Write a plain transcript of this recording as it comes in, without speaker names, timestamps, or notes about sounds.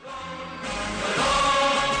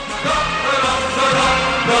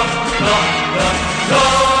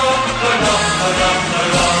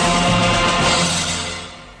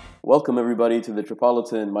Welcome everybody to the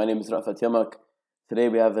Tripolitan. My name is Rafat Yamak. Today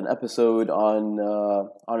we have an episode on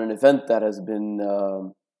an event that has been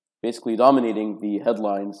basically dominating the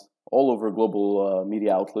headlines all over global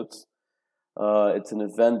media outlets. It's an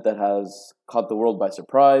event that has caught the world by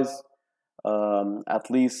surprise. At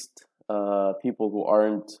least people who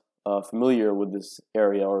aren't familiar with this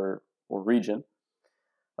area or region.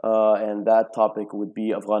 And that topic would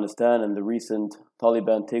be Afghanistan and the recent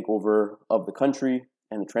Taliban takeover of the country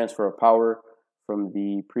and the transfer of power from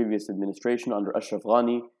the previous administration under Ashraf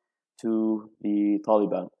Ghani to the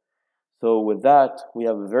Taliban. So with that, we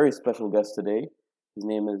have a very special guest today. His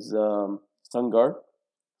name is Sangar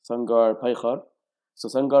Paikhar. So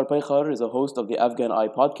Sangar Paikhar is a host of the Afghan Eye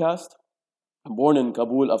podcast. Born in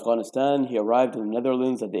Kabul, Afghanistan, he arrived in the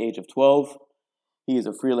Netherlands at the age of 12. He is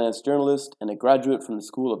a freelance journalist and a graduate from the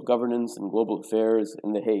School of Governance and Global Affairs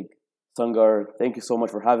in The Hague. Sangar, thank you so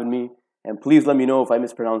much for having me. And please let me know if I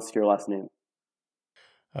mispronounced your last name.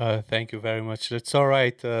 Thank you very much. That's all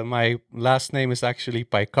right. My last name is actually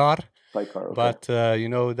Paikhar. Paikhar, okay. But,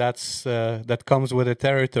 that comes with the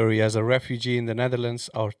territory. As a refugee in the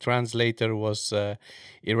Netherlands, our translator was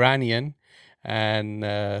Iranian. And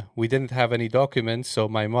we didn't have any documents. So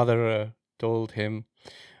my mother told him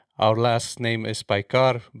our last name is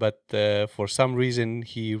Paikhar. But for some reason,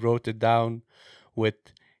 he wrote it down with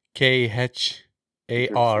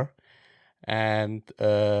Khar. And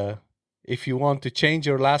if you want to change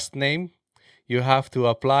your last name, you have to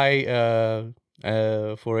apply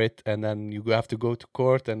for it, and then you have to go to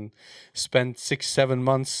court and spend 6-7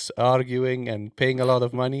 months arguing and paying a lot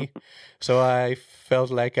of money. So I felt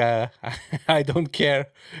like I don't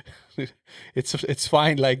care. It's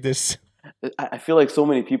fine like this. I feel like so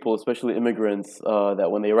many people, especially immigrants, that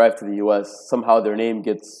when they arrive to the U.S., somehow their name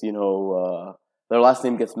gets, their last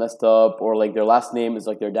name gets messed up, or like their last name is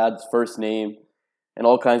like their dad's first name, and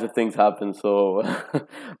all kinds of things happen. So,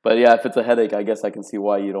 but yeah, if it's a headache, I guess I can see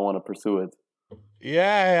why you don't want to pursue it.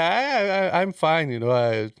 Yeah, I'm fine.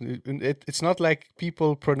 It's not like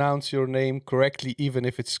people pronounce your name correctly, even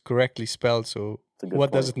if it's correctly spelled. So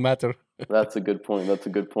what does it matter? That's a good point.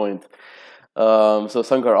 So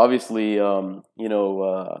Sangar, obviously,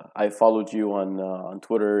 I followed you on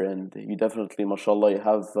Twitter, and you definitely, mashallah, you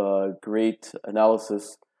have great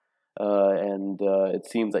analysis, and it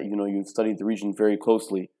seems that you've studied the region very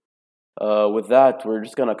closely. With that, we're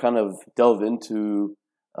just gonna kind of delve into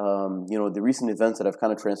the recent events that have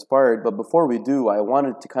kind of transpired. But before we do, I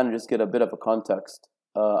wanted to kind of just get a bit of a context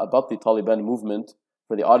about the Taliban movement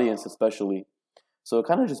for the audience, especially. So,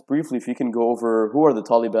 kind of just briefly, if you can go over who are the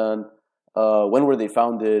Taliban. When were they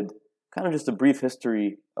founded? Kind of just a brief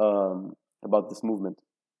history about this movement.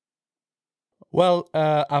 Well,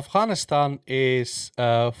 Afghanistan is,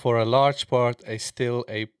 for a large part, still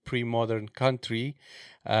a pre-modern country,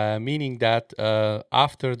 meaning that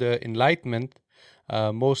after the Enlightenment,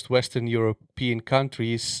 most Western European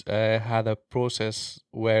countries had a process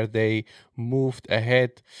where they moved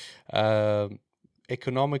ahead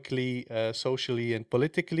economically, socially, and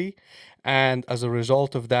politically. And as a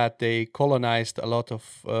result of that, they colonized a lot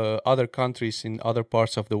of other countries in other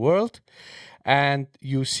parts of the world. And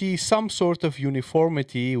you see some sort of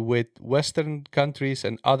uniformity with Western countries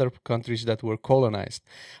and other countries that were colonized.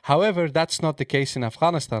 However, that's not the case in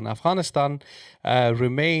Afghanistan. Afghanistan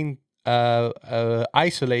remained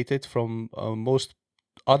isolated from most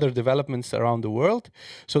other developments around the world.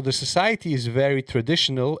 So the society is very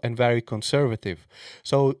traditional and very conservative.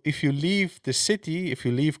 So if you leave the city, if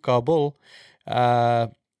you leave Kabul,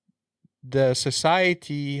 the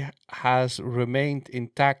society has remained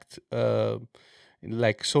intact,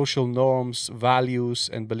 like social norms, values,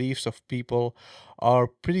 and beliefs of people are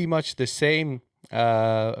pretty much the same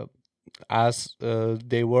as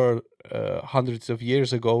they were hundreds of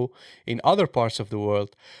years ago in other parts of the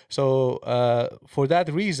world. So for that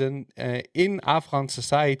reason, in Afghan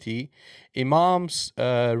society, imams,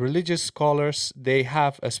 religious scholars, they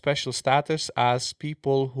have a special status as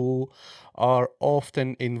people who are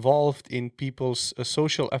often involved in people's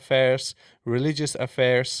social affairs, religious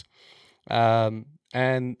affairs, and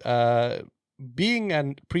being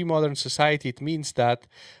a pre-modern society, it means that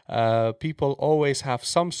people always have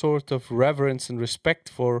some sort of reverence and respect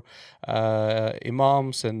for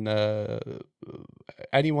imams and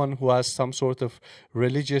anyone who has some sort of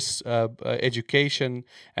religious education,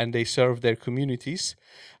 and they serve their communities.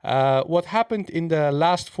 What happened in the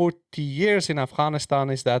last 40 years in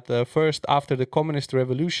Afghanistan is that first, after the communist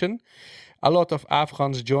revolution, a lot of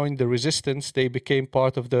Afghans joined the resistance. They became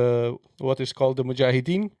part of what is called the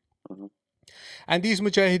Mujahideen. And these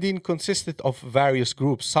mujahideen consisted of various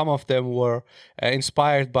groups. Some of them were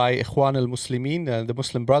inspired by Ikhwan al-Muslimin, the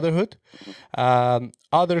Muslim Brotherhood.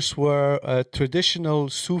 Others were traditional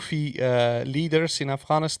Sufi leaders in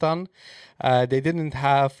Afghanistan. They didn't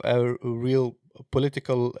have a real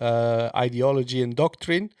political ideology and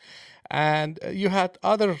doctrine. And you had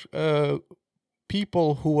other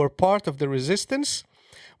people who were part of the resistance,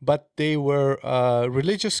 but they were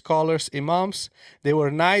religious scholars, imams. They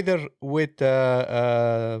were neither with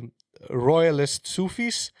royalist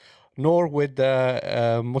Sufis nor with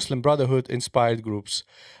the Muslim Brotherhood inspired groups.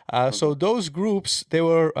 So those groups, they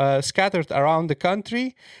were scattered around the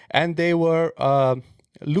country, and they were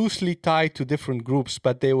loosely tied to different groups,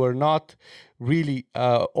 but they were not really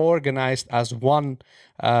organized as one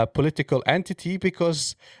political entity,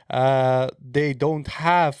 because they don't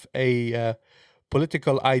have a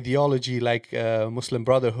political ideology like Muslim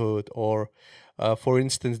Brotherhood or, for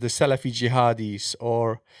instance, the Salafi jihadis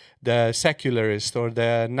or the secularists or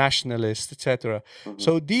the nationalists, etc.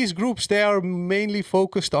 So these groups, they are mainly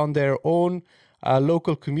focused on their own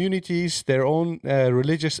local communities, their own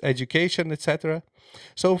religious education, etc.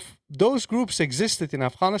 So those groups existed in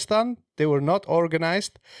Afghanistan. They were not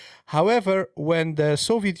organized. However, when the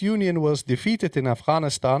Soviet Union was defeated in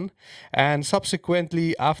Afghanistan, and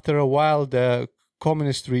subsequently after a while the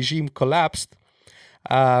communist regime collapsed,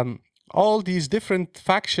 all these different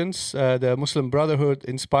factions, the Muslim Brotherhood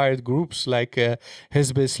inspired groups like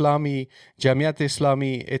Hizb Islami, Jamiat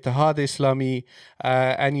Islami, Ittihad Islami,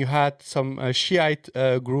 and you had some Shiite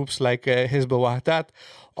groups like Hizb Wahdat.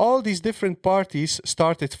 All these different parties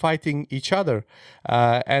started fighting each other,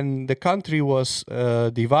 and the country was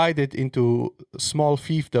divided into small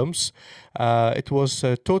fiefdoms. It was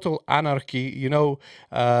total anarchy. You know,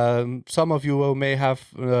 some of you may have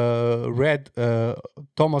read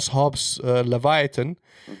Thomas Hobbes' Leviathan,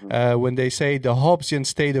 when they say the Hobbesian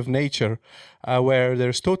state of nature, where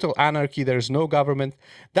there's total anarchy, there's no government.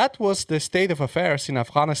 That was the state of affairs in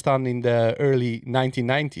Afghanistan in the early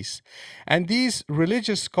 1990s. And these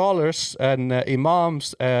religious scholars and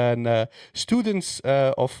imams and students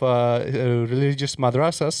of religious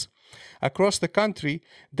madrasas across the country,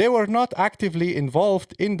 they were not actively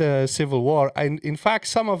involved in the civil war. And in fact,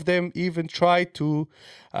 some of them even tried to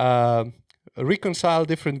reconcile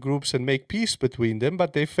different groups and make peace between them,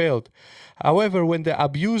 but they failed. However, when the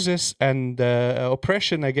abuses and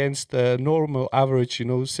oppression against normal, average,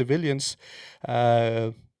 civilians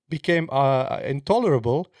became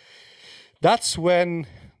intolerable, that's when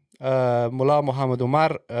Mullah Muhammad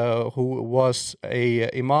Omar, who was a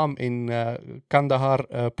imam in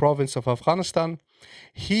Kandahar province of Afghanistan,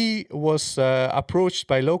 he was approached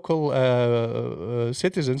by local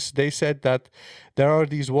citizens. They said that there are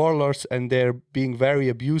these warlords and they're being very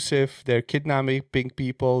abusive. They're kidnapping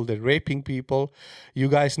people. They're raping people. You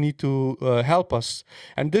guys need to help us.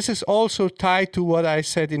 And this is also tied to what I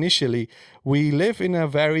said initially. We live in a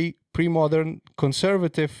very pre-modern,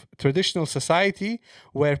 conservative, traditional society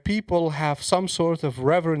where people have some sort of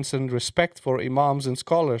reverence and respect for imams and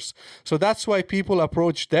scholars. So that's why people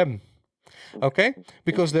approach them. Okay,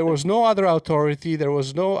 because there was no other authority, there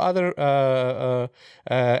was no other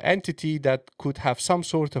entity that could have some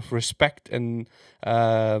sort of respect, and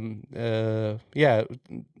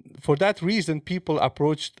for that reason, people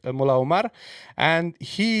approached Mullah Omar, and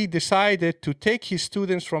he decided to take his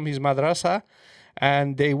students from his madrasa,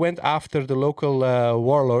 and they went after the local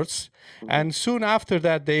warlords. And soon after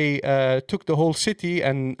that, they took the whole city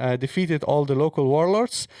and defeated all the local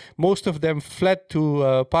warlords. Most of them fled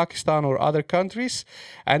to Pakistan or other countries.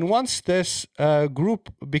 And once this group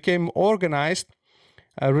became organized,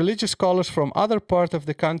 religious scholars from other parts of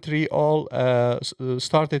the country all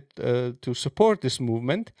started to support this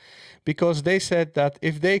movement, because they said that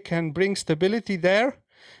if they can bring stability there,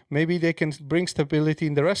 maybe they can bring stability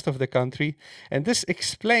in the rest of the country. And this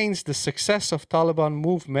explains the success of Taliban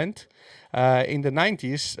movement in the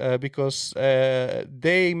 90s, because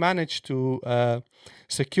they managed to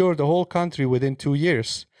secure the whole country within 2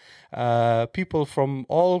 years. People from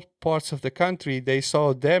all parts of the country, they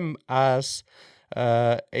saw them as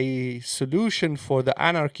a solution for the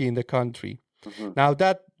anarchy in the country. Now,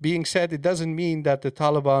 that being said, it doesn't mean that the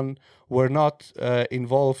Taliban were not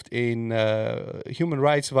involved in human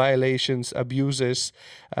rights violations, abuses,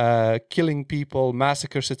 killing people,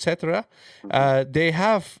 massacres, etc. They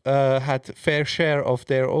have had fair share of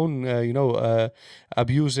their own,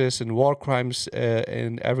 abuses and war crimes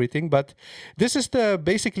and everything. But this is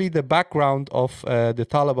basically the background of the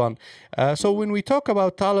Taliban. So when we talk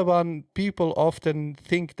about Taliban, people often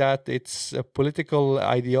think that it's a political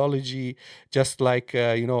ideology, just like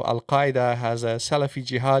Al Qaeda has a Salafi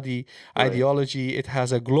jihadi ideology. It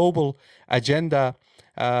has a global agenda.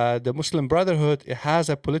 The Muslim Brotherhood, it has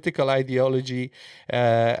a political ideology.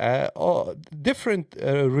 Different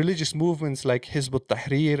religious movements like Hizb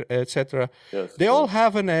ut-Tahrir, etc. Yes, They all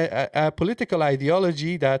have a political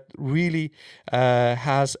ideology that really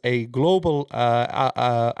has a global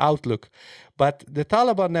outlook. But the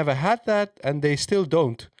Taliban never had that, and they still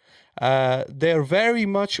don't. They're very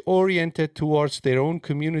much oriented towards their own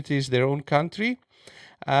communities, their own country.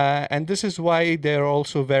 And this is why they're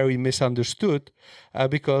also very misunderstood,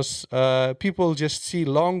 because people just see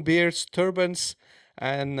long beards, turbans,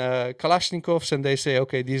 and Kalashnikovs, and they say,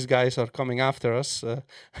 okay, these guys are coming after us.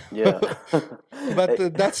 yeah. But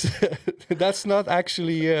that's not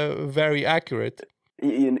actually very accurate.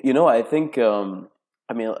 I think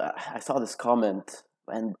I saw this comment,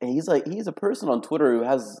 and he's a person on Twitter who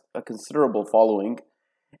has a considerable following,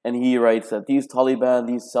 and he writes that these Taliban,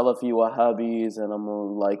 these Salafi Wahhabis, and I'm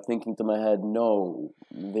like thinking to my head, no,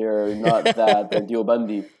 they're not that. They're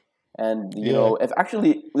Deobandi. And if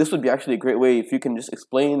actually this would be actually a great way if you can just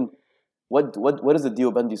explain what is the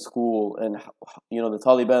Deobandi school, and the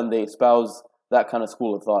Taliban, they espouse that kind of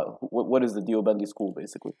school of thought. What is the Deobandi school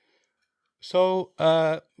basically? So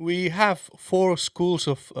we have 4 schools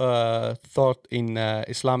of thought in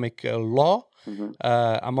Islamic law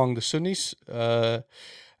among the Sunnis.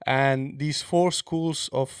 And these 4 schools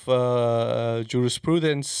of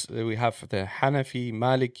jurisprudence, we have the Hanafi,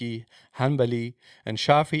 Maliki, Hanbali, and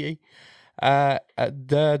Shafi'i.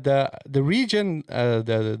 The region,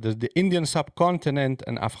 the Indian subcontinent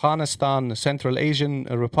and Afghanistan, the Central Asian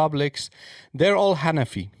republics, they're all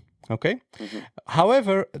Hanafi. Okay.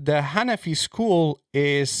 However, the Hanafi school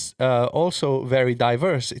is also very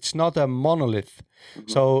diverse. It's not a monolith.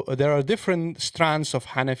 So there are different strands of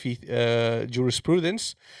Hanafi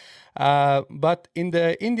jurisprudence. But in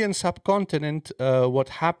the Indian subcontinent, what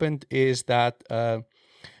happened is that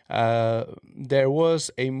there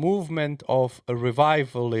was a movement of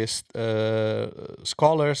revivalist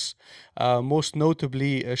scholars, most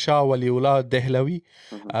notably Shah Waliullah Dehlawi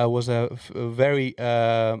was a very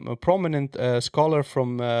prominent scholar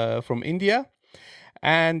from India,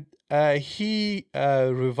 and he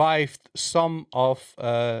revived some of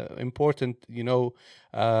important,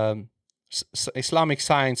 Islamic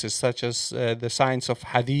sciences, such as the science of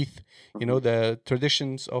Hadith, the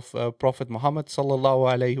traditions of Prophet Muhammad sallallahu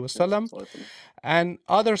alaihi wasallam, and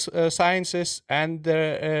other sciences. And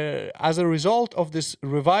as a result of this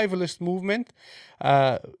revivalist movement,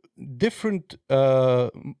 different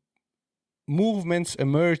movements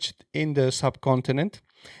emerged in the subcontinent,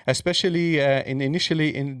 especially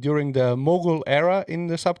initially during the Mughal era in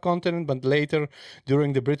the subcontinent, but later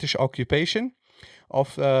during the British occupation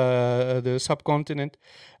of the subcontinent.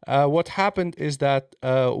 What happened is that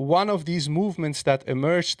one of these movements that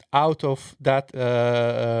emerged out of that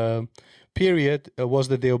period was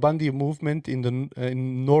the Deobandi movement in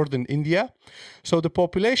northern India. So the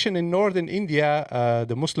population in northern India,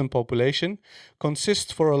 the Muslim population,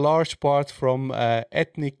 consists for a large part from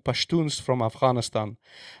ethnic Pashtuns from Afghanistan.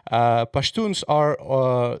 Pashtuns are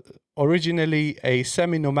originally a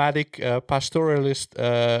semi-nomadic pastoralist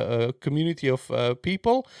community of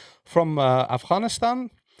people from Afghanistan,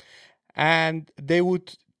 and they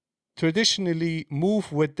would traditionally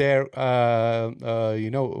move with their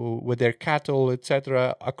with their cattle,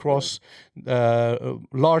 etc., across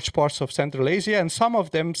large parts of Central Asia, and some of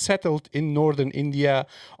them settled in northern India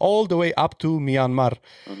all the way up to Myanmar.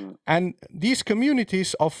 And these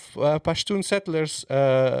communities of Pashtun settlers,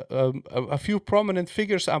 a few prominent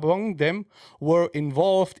figures among them were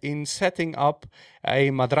involved in setting up a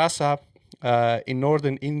madrasa in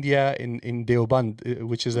northern India, in Deoband,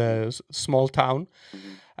 which is a small town.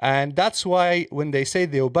 And that's why when they say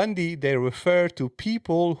Deobandi, they refer to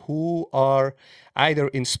people who are either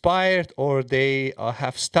inspired or they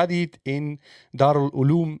have studied in Darul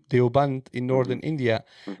Uloom Deoband in northern India.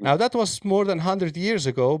 Now, that was more than 100 years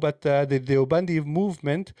ago, but the Deobandi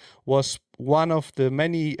movement was one of the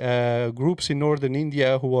many groups in northern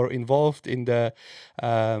India who were involved in the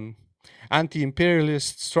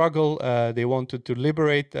anti-imperialist struggle. They wanted to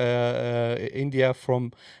liberate India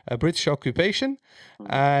from British occupation.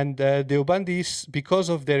 And Deobandis, because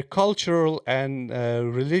of their cultural and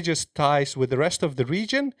religious ties with the rest of the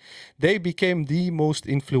region, they became the most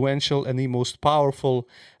influential and the most powerful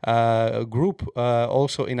group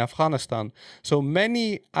also in Afghanistan. So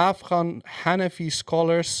many Afghan Hanafi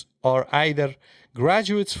scholars are either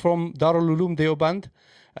graduates from Darul Uloom Deoband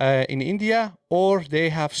in India, or they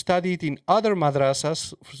have studied in other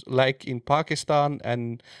madrasas, like in Pakistan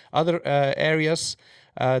and other areas,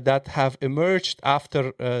 that have emerged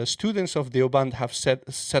after students of Deoband have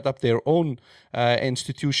set up their own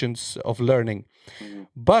institutions of learning.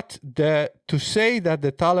 But to say that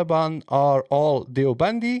the Taliban are all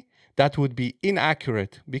Deobandi, that would be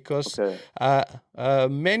inaccurate, because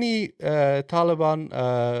many Taliban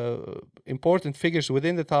important figures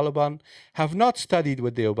within the Taliban have not studied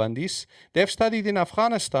with Deobandis. They have studied in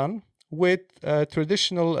Afghanistan with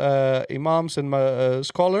traditional imams and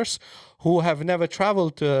scholars who have never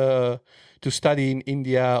traveled to study in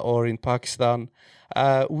India or in Pakistan.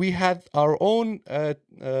 We had our own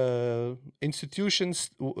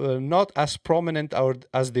institutions not as prominent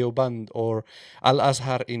as Deoband or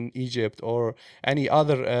Al-Azhar in Egypt or any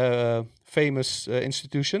other famous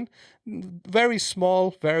institution. Very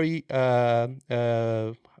small, very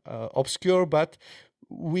obscure, but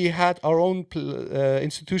we had our own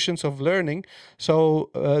institutions of learning. So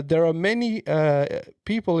there are many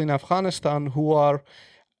people in Afghanistan who are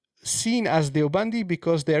seen as Deobandi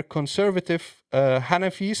because they're conservative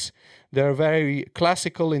Hanafis. They're very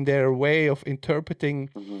classical in their way of interpreting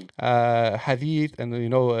hadith and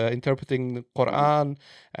interpreting the Quran,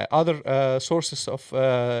 other sources of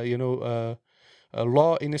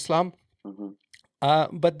law in Islam.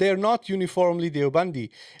 But they're not uniformly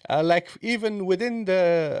Deobandi. Like even within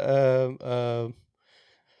the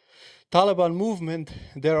Taliban movement,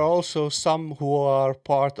 there are also some who are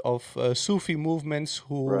part of Sufi movements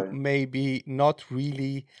who may be not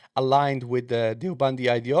really aligned with the Deobandi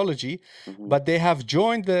ideology, but they have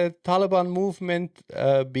joined the Taliban movement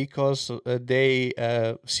because they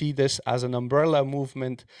see this as an umbrella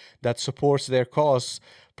movement that supports their cause.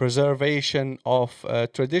 Preservation of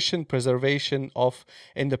tradition, preservation of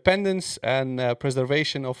independence, and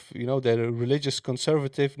preservation of the religious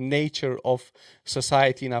conservative nature of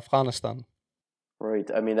society in Afghanistan. Right.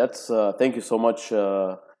 I mean, that's thank you so much,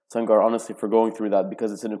 Sangar, honestly, for going through that,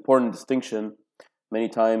 because it's an important distinction. Many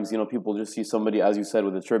times, people just see somebody, as you said,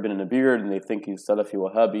 with a turban and a beard, and they think he's Salafi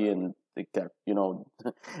Wahhabi, and they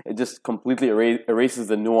it just completely erases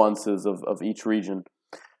the nuances of each region.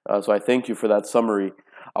 So I thank you for that summary.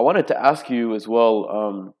 I wanted to ask you as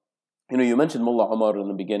well, you mentioned Mullah Omar in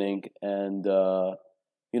the beginning, and,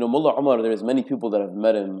 Mullah Omar, there's many people that have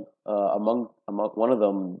met him. Among one of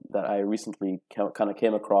them that I recently kind of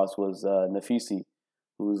came across was Nafisi,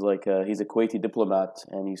 who's he's a Kuwaiti diplomat,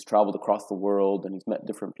 and he's traveled across the world, and he's met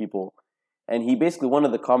different people. And he basically, one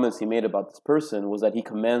of the comments he made about this person was that he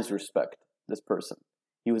commands respect, this person.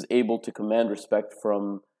 He was able to command respect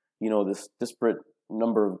from, this disparate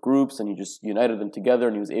number of groups, and he just united them together,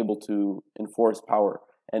 and he was able to enforce power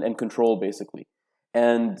and control, basically.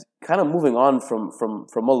 And kind of moving on from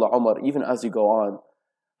Mullah Omar, even as you go on,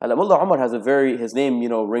 Mullah Omar has his name,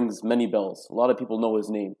 rings many bells. A lot of people know his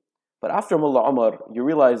name. But after Mullah Omar, you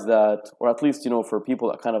realize that, or at least, for people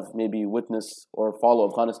that kind of maybe witness or follow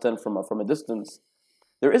Afghanistan from a distance,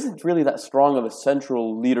 there isn't really that strong of a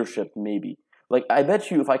central leadership, maybe. Like, I bet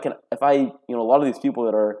you if a lot of these people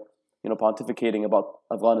that are pontificating about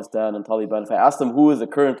Afghanistan and Taliban, if I asked them who is the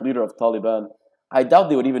current leader of Taliban, I doubt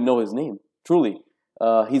they would even know his name. Truly,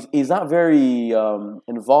 he's not very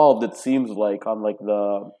involved. It seems like on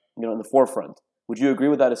the in the forefront. Would you agree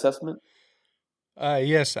with that assessment?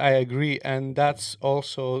 Yes, I agree, and that's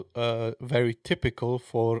also very typical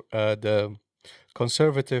for the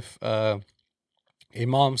conservative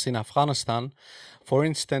imams in Afghanistan. For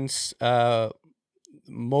instance,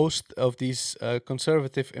 most of these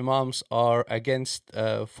conservative imams are against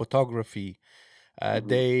photography.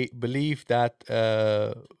 They believe that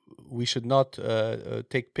we should not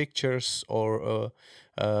take pictures or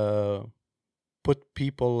put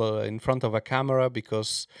people in front of a camera,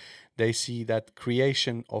 because they see that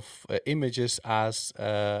creation of images as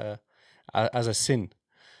a sin.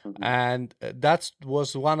 And that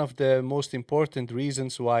was one of the most important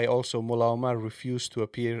reasons why also Mullah Omar refused to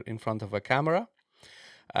appear in front of a camera.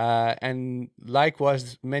 And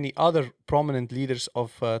likewise, many other prominent leaders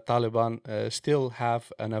of Taliban still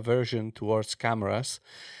have an aversion towards cameras,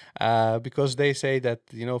 because they say that,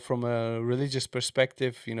 from a religious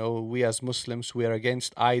perspective, we as Muslims, we are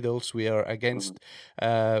against idols, we are against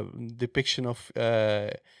depiction of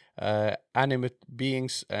animate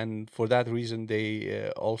beings, and for that reason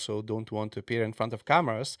they also don't want to appear in front of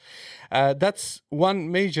cameras. That's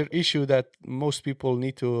one major issue that most people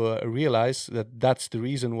need to realize, that's the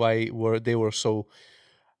reason why they were so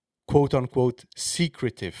quote unquote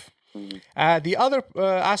secretive. The other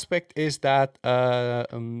aspect is that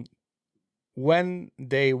when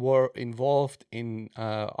they were involved in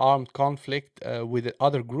armed conflict with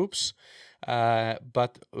other groups,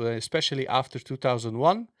 but especially after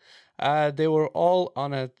 2001, They were all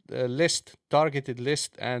on a list, targeted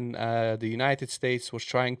list, and the United States was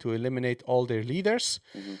trying to eliminate all their leaders.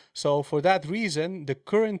 So for that reason, the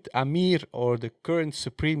current Amir, or the current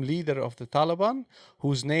supreme leader of the Taliban,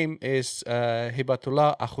 whose name is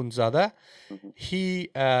Hibatullah Akhundzada, he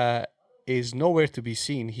is nowhere to be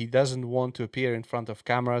seen. He doesn't want to appear in front of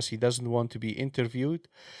cameras. He doesn't want to be interviewed.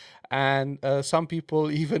 And some people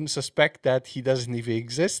even suspect that he doesn't even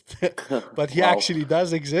exist, but he Wow. actually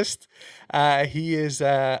does exist. He is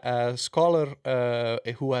a scholar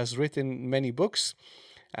who has written many books.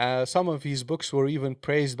 Some of his books were even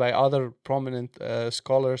praised by other prominent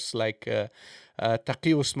scholars like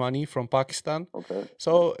Taqi Usmani from Pakistan. Okay.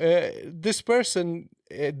 So this person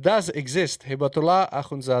does exist. Hibatullah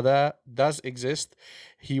Akhundzada does exist.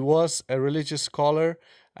 He was a religious scholar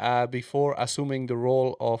before assuming the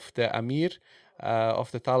role of the Amir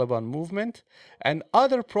of the Taliban movement, and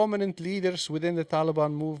other prominent leaders within the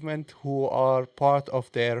Taliban movement who are part of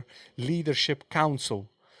their leadership council.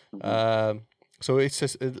 So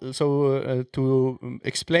to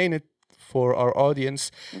explain it for our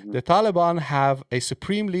audience, the Taliban have a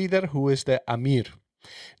supreme leader who is the Amir.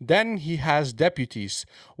 Then he has deputies.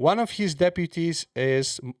 One of his deputies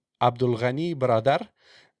is Abdul Ghani Baradar.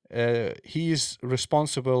 He is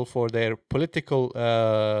responsible for their political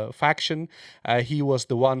faction. He was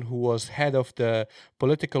the one who was head of the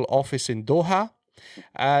political office in Doha.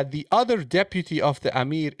 The other deputy of the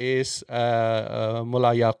Amir is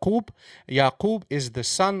Mullah Yaqub. Yaqub is the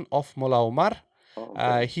son of Mullah Omar.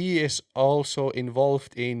 He is also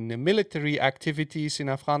involved in military activities in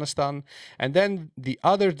Afghanistan. And then the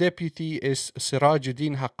other deputy is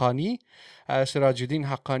Sirajuddin Haqqani. Sirajuddin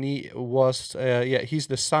Haqqani was, he's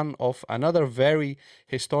the son of another very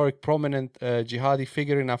historic, prominent jihadi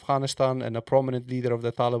figure in Afghanistan and a prominent leader of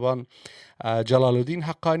the Taliban, Jalaluddin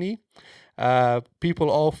Haqqani. People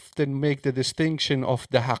often make the distinction of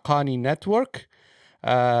the Haqqani network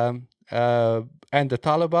and the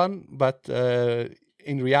Taliban, but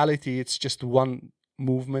in reality, it's just one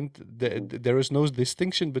movement. There is no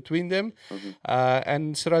distinction between them.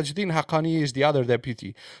 And Sirajuddin Haqqani is the other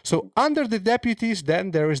deputy. So under the deputies, then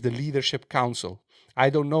there is the Leadership Council. I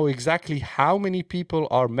don't know exactly how many people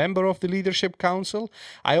are member of the Leadership Council.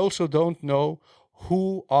 I also don't know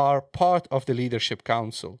who are part of the Leadership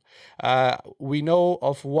Council. We know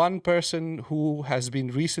of one person who has been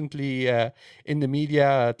recently in the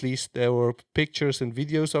media, at least there were pictures and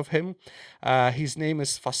videos of him. His name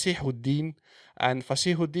is Fasihuddin, and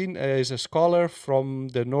Fasihuddin is a scholar from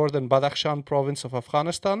the northern Badakhshan province of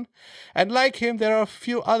Afghanistan. And like him, there are a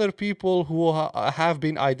few other people who have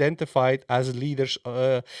been identified as leaders,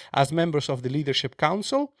 as members of the Leadership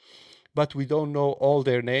Council, but we don't know all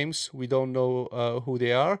their names. We don't know who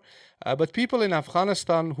they are. But people in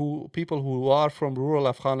Afghanistan, people who are from rural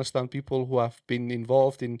Afghanistan, people who have been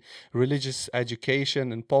involved in religious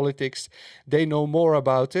education and politics, they know more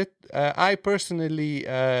about it. I personally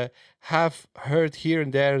have heard here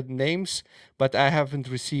and there names, but I haven't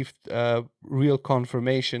received real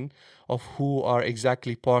confirmation of who are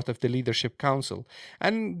exactly part of the Leadership Council.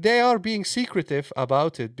 And they are being secretive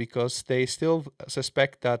about it because they still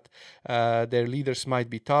suspect that their leaders might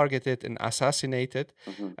be targeted and assassinated.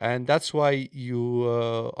 And that's why you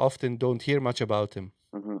often don't hear much about them.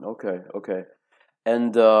 Okay.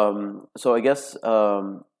 And so I guess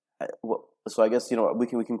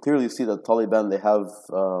we can clearly see that Taliban, they have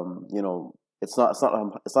it's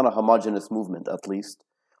not a homogenous movement, at least,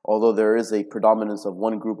 although there is a predominance of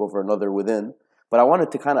one group over another within. But I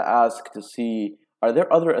wanted to kind of ask to see, are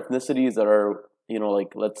there other ethnicities that are,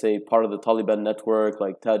 like, let's say, part of the Taliban network,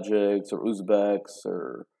 like Tajiks or Uzbeks,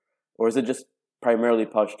 or is it just primarily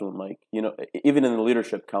Pashtun, like, even in the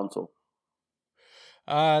Leadership Council?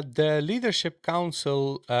 The Leadership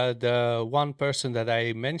Council, the one person that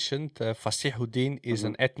I mentioned, Fasihuddin, is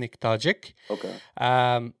an ethnic Tajik. Okay.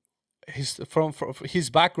 His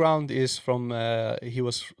background is from he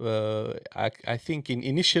was I think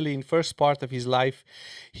initially in first part of his life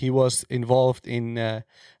he was involved in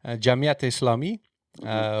Jamiat Islami,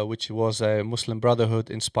 which was a Muslim Brotherhood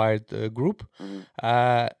inspired group,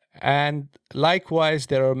 and likewise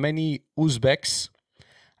there are many Uzbeks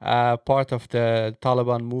part of the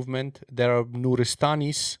Taliban movement. There are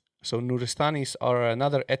Nuristanis. So Nuristanis are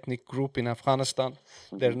another ethnic group in Afghanistan.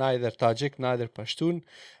 They're neither Tajik, neither Pashtun.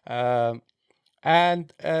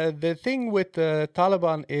 And the thing with the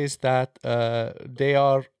Taliban is that they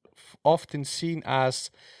are often seen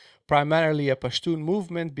as primarily a Pashtun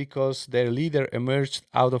movement because their leader emerged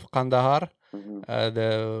out of Kandahar,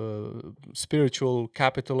 the spiritual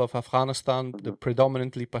capital of Afghanistan, the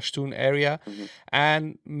predominantly Pashtun area,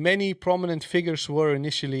 and many prominent figures were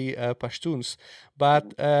initially Pashtuns.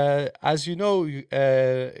 But as you know,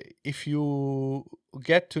 if you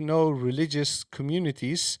get to know religious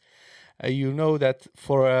communities, you know that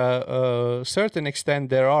for a certain extent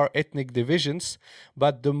there are ethnic divisions,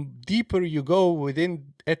 but the deeper you go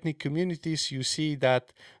within ethnic communities, you see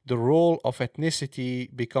that the role of ethnicity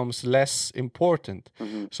becomes less important.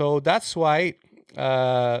 So that's why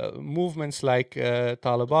movements like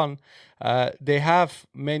Taliban, they have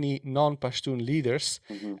many non-Pashtun leaders,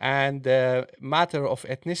 and the matter of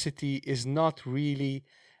ethnicity is not really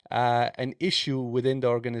an issue within the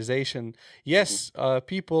organization. Yes,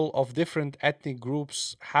 people of different ethnic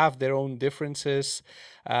groups have their own differences.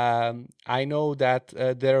 I know that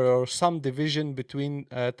there are some division between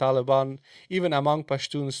Taliban, even among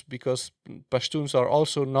Pashtuns, because Pashtuns are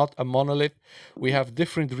also not a monolith. We have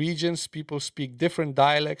different regions, people speak different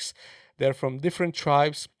dialects, they're from different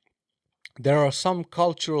tribes. There are some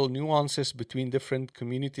cultural nuances between different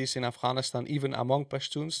communities in Afghanistan, even among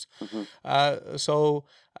Pashtuns.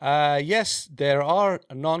 Yes, there are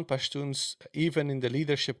non-Pashtuns even in the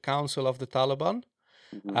leadership council of the Taliban.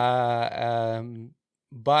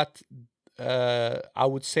 But I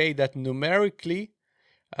would say that numerically,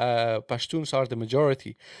 Pashtuns are the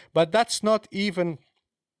majority. But that's not even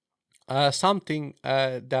something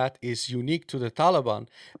that is unique to the Taliban.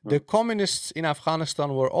 The communists in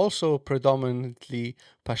Afghanistan were also predominantly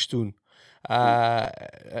Pashtun.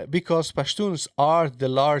 Because Pashtuns are the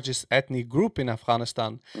largest ethnic group in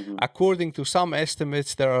Afghanistan. According to some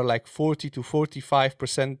estimates, there are like 40 to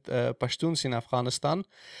 45% Pashtuns in Afghanistan.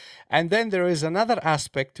 And then there is another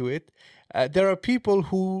aspect to it. There are people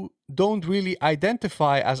who don't really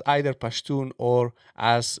identify as either Pashtun or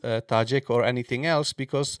as Tajik or anything else,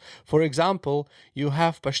 because, for example, you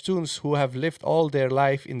have Pashtuns who have lived all their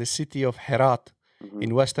life in the city of Herat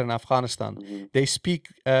in western Afghanistan. They speak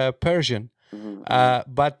Persian,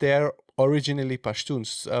 but they're originally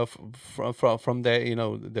Pashtuns from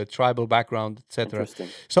the tribal background, etc.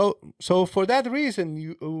 So for that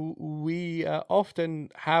reason, we often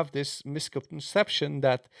have this misconception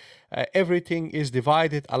that everything is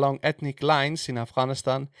divided along ethnic lines in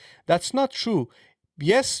Afghanistan. That's not true.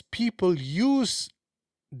 Yes, people use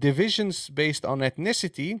divisions based on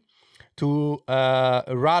ethnicity to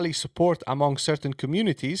rally support among certain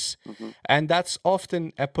communities, and that's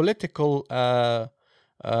often a political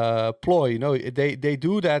ploy. They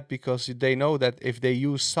do that because they know that if they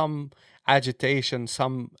use some agitation,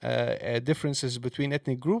 some differences between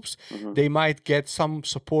ethnic groups, they might get some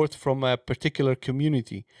support from a particular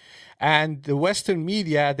community. And the Western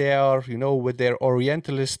media, they are, with their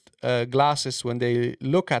Orientalist glasses, when they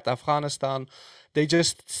look at Afghanistan, they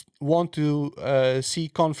just want to see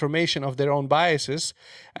confirmation of their own biases,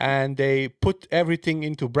 and they put everything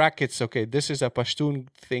into brackets. Okay, this is a Pashtun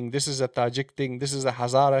thing, this is a Tajik thing, this is a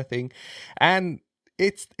Hazara thing. And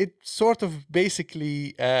it sort of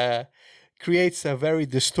basically creates a very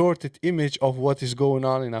distorted image of what is going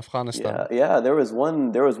on in Afghanistan. Yeah. There was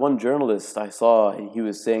one journalist I saw. He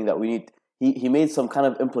was saying that he made some kind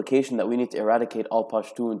of implication that we need to eradicate all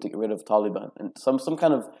Pashtun to get rid of Taliban, and some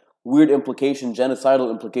kind of weird implication,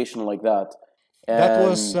 genocidal implication like that. That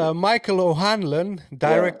was Michael O'Hanlon,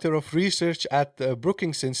 director of research at the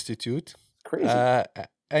Brookings Institute. Crazy.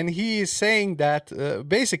 And he is saying that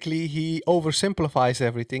basically he oversimplifies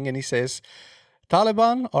everything, and he says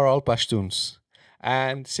Taliban are all Pashtuns.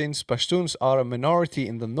 And since Pashtuns are a minority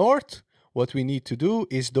in the north, what we need to do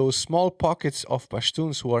is those small pockets of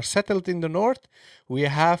Pashtuns who are settled in the north, we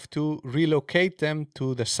have to relocate them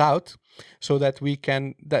to the south so that we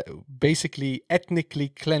can basically ethnically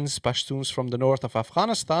cleanse Pashtuns from the north of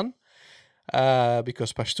Afghanistan,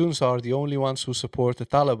 because Pashtuns are the only ones who support the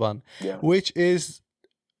Taliban, which is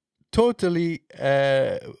totally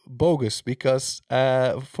bogus because,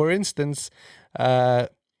 for instance,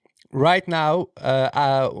 right now,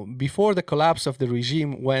 before the collapse of the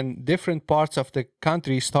regime, when different parts of the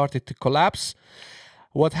country started to collapse,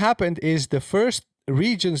 what happened is the first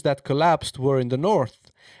regions that collapsed were in the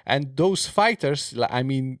north. And those fighters, I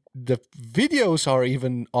mean, the videos are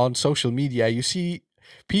even on social media. You see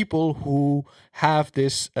people who have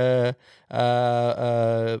this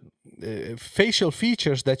facial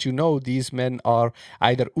features that these men are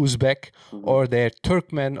either Uzbek or they're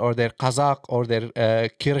Turkmen or they're Kazakh or they're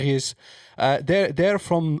Kyrgyz. They're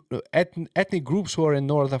from ethnic groups who are in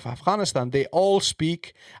north of Afghanistan. They all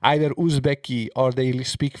speak either Uzbeki or they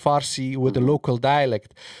speak Farsi with a local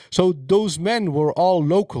dialect. So those men were all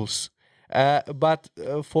locals. But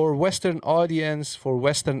for Western audience, for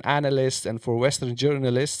Western analysts, and for Western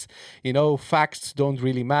journalists, facts don't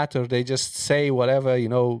really matter. They just say whatever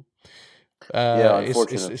Yeah, is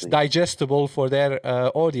unfortunately. digestible for their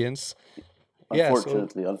audience. Yeah. So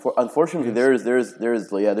Unfortunately, yes.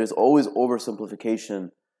 there's always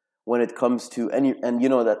oversimplification when it comes to any, and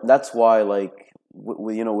that's why, like,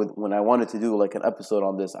 when I wanted to do like an episode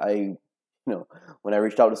on this, when I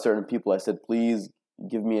reached out to certain people, I said, please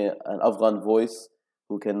give me an Afghan voice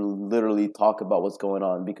who can literally talk about what's going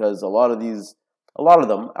on, because a lot of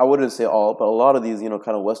them, I wouldn't say all, but a lot of these,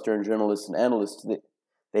 kind of Western journalists and analysts,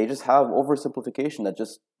 they just have oversimplification that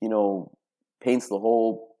just, paints the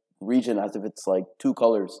whole region as if it's like two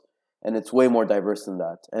colors, and it's way more diverse than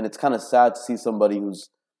that. And it's kind of sad to see somebody who's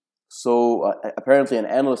so apparently an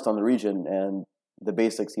analyst on the region, and the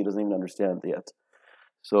basics he doesn't even understand yet.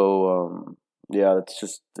 So yeah, it's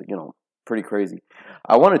just pretty crazy.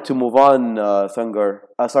 I wanted to move on, Sangar.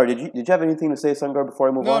 Sorry, did you have anything to say, Sangar, before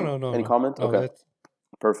I move No, on? no, no, Any no, comment? no. Okay, That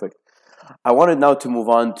perfect. I wanted now to move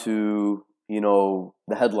on to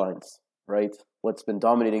the headlines, right? What's been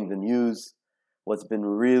dominating the news? What's been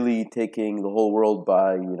really taking the whole world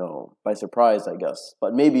by surprise, I guess,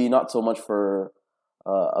 but maybe not so much for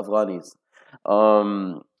Afghanis.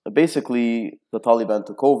 Basically, the Taliban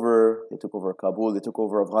took over. They took over Kabul. They took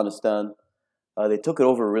over Afghanistan. They took it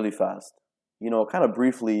over really fast. Kind of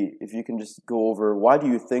briefly, if you can just go over, why do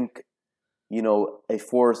you think, a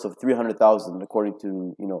force of 300,000, according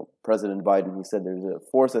to, President Biden, he said there's a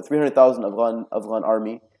force of 300,000 Afghan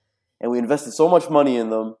army, and we invested so much money in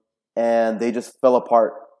them, and they just fell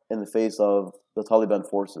apart in the face of the Taliban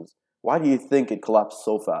forces. Why do you think it collapsed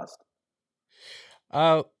so fast?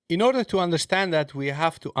 In order to understand that, we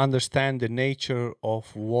have to understand the nature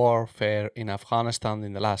of warfare in Afghanistan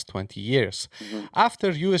in the last 20 years. Mm-hmm.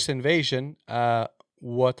 After U.S. invasion,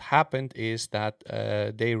 what happened is that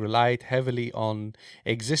they relied heavily on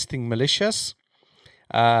existing militias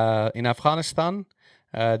in Afghanistan,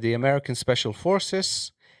 the American Special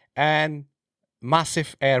Forces, and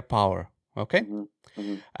massive air power. Okay? Mm-hmm.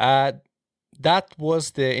 Mm-hmm. That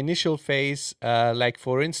was the initial phase. Like,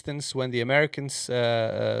 for instance, when the Americans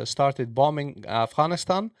started bombing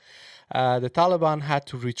Afghanistan, the Taliban had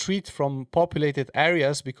to retreat from populated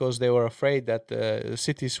areas because they were afraid that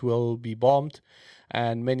cities will be bombed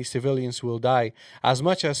and many civilians will die. As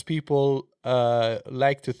much as people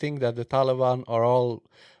like to think that the Taliban are all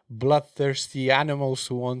bloodthirsty animals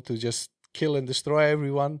who want to just kill and destroy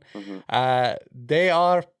everyone, Mm-hmm. they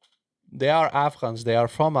are Afghans. They are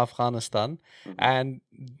from Afghanistan, Mm-hmm. and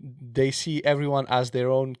they see everyone as their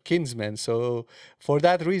own kinsmen. So for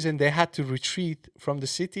that reason, they had to retreat from the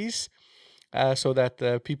cities so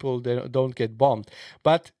that people don't get bombed.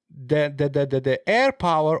 But the air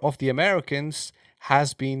power of the Americans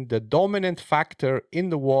has been the dominant factor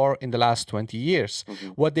in the war in the last 20 years. Mm-hmm.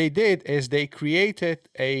 What they did is they created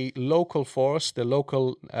a local force, the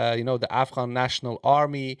local, the Afghan National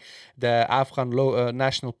Army, the Afghan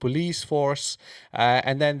National Police Force,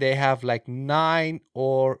 and then they have like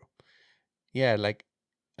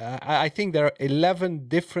I think there are 11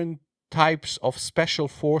 different types of special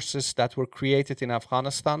forces that were created in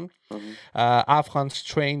Afghanistan. Mm-hmm. Afghans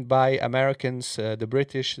trained by Americans, the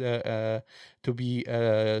British, to be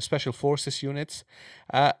special forces units.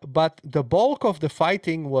 But the bulk of the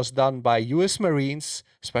fighting was done by U.S. Marines,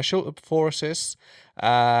 special forces,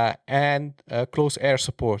 and close air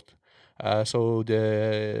support. So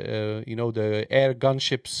the air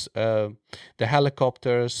gunships, the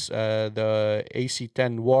helicopters, the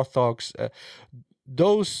AC-10 Warthogs,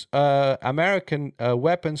 those American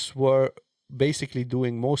weapons were basically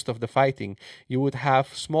doing most of the fighting. You would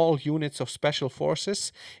have small units of special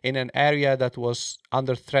forces in an area that was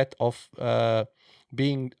under threat of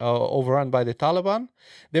being overrun by the Taliban.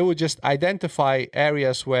 They would just identify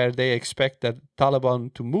areas where they expect the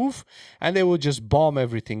Taliban to move, and they would just bomb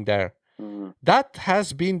everything there. Mm-hmm. That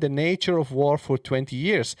has been the nature of war for 20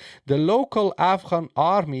 years. The local Afghan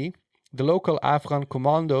army, the local Afghan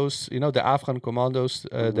commandos, the Afghan commandos,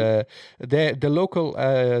 the local,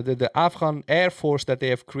 the Afghan Air Force that they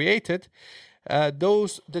have created,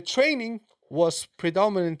 the training was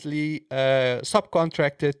predominantly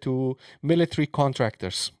subcontracted to military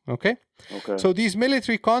contractors. Okay? So these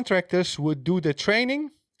military contractors would do the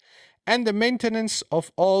training and the maintenance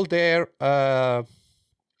of all their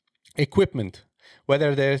equipment,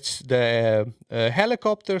 whether it's the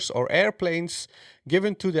helicopters or airplanes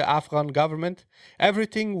given to the Afghan government.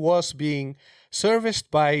 Everything was being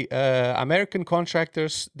serviced by American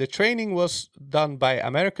contractors. The training was done by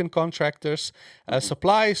American contractors.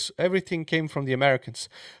 Supplies, everything came from the Americans.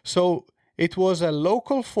 So it was a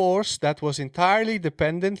local force that was entirely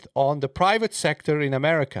dependent on the private sector in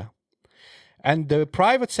America. And the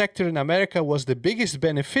private sector in America was the biggest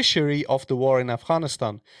beneficiary of the war in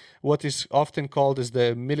Afghanistan, what is often called as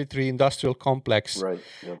the military-industrial complex. Right.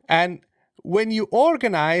 Yep. And when you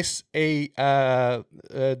organize a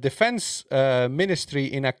defense ministry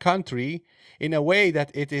in a country in a way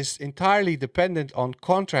that it is entirely dependent on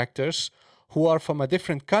contractors who are from a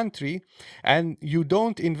different country, and you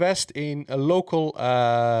don't invest in local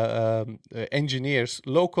engineers,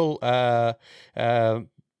 local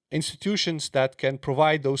institutions that can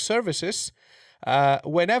provide those services,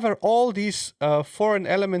 whenever all these foreign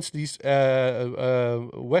elements, these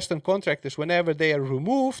Western contractors, whenever they are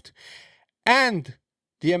removed, and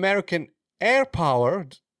the American air power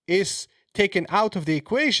is taken out of the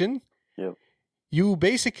equation, Yep. you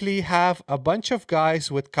basically have a bunch of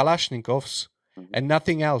guys with Kalashnikovs and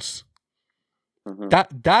nothing else.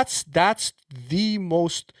 That's the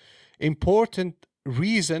most important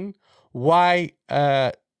reason why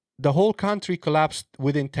the whole country collapsed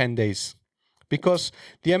within 10 days. Because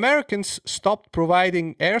the Americans stopped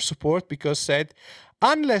providing air support because said,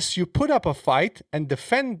 unless you put up a fight and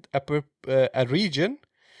defend a region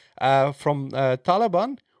from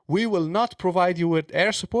Taliban, we will not provide you with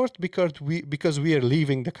air support because we are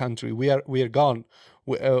leaving the country. We are gone.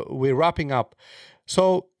 We're wrapping up.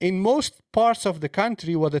 So in most parts of the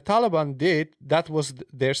country, what the Taliban did, that was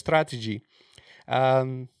their strategy.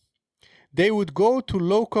 They would go to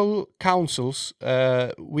local councils.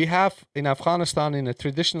 We have in Afghanistan, in a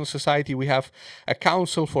traditional society, we have a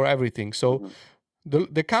council for everything. So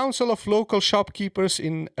the council of local shopkeepers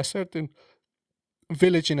in a certain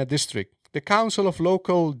village in a district, the council of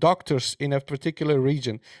local doctors in a particular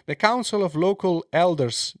region, the council of local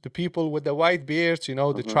elders, the people with the white beards,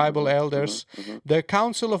 the tribal elders, the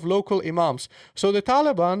council of local imams. So the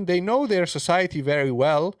Taliban, they know their society very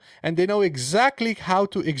well, and they know exactly how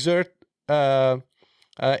to exert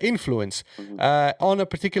influence on a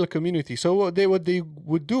particular community. So what they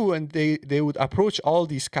would do, and they would approach all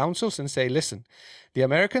these councils and say, listen, the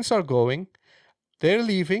Americans are going, they're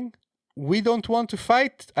leaving, we don't want to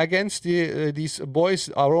fight against these boys,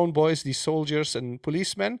 our own boys, these soldiers and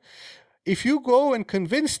policemen. If you go and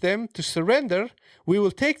convince them to surrender, we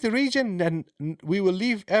will take the region and we will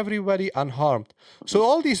leave everybody unharmed. So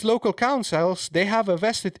all these local councils, they have a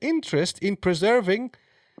vested interest in preserving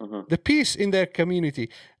the peace in their community.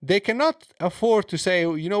 They cannot afford to say,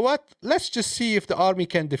 you know what, let's just see if the army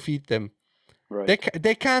can defeat them. Right.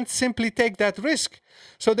 They can't simply take that risk.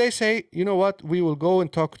 So they say, you know what, we will go and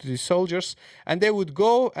talk to the soldiers. And they would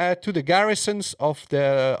go to the garrisons of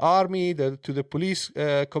the army, to the police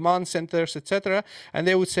command centers, etc. And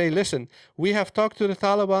they would say, listen, we have talked to the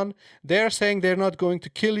Taliban. They're saying they're not going to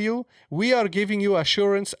kill you. We are giving you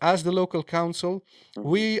assurance as the local council.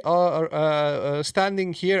 We are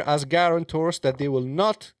standing here as guarantors that they will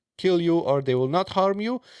not kill you or they will not harm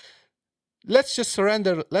you. Let's just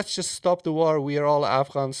surrender. Let's just stop the war. We are all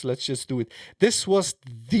Afghans. Let's just do it. This was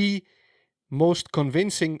the most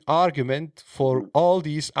convincing argument for all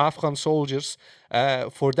these Afghan soldiers.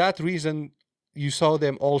 For that reason, you saw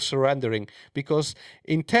them all surrendering. Because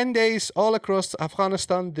in 10 days, all across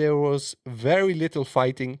Afghanistan, there was very little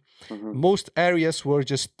fighting. Most areas were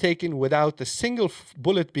just taken without a single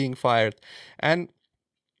bullet being fired. And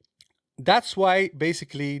that's why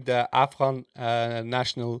basically the Afghan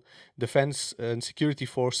National Defense and Security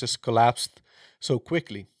Forces collapsed so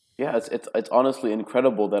quickly. Yeah, it's honestly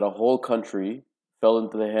incredible that a whole country fell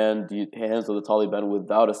into the hands of the Taliban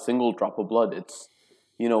without a single drop of blood. It's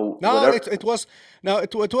it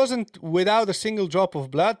wasn't without a single drop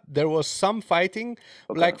of blood. There was some fighting,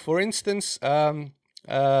 like for instance.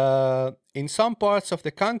 In some parts of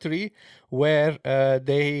the country where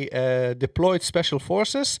they deployed special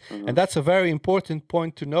forces, and that's a very important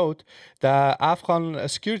point to note, the Afghan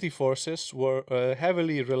security forces were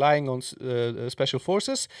heavily relying on special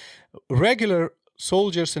forces. Regular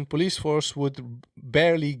soldiers and police force would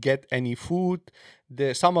barely get any food.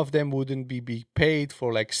 Some of them wouldn't be paid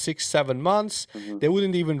for like 6-7 months. They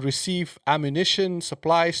wouldn't even receive ammunition,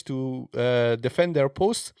 supplies to defend their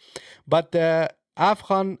posts. But the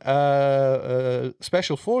Afghan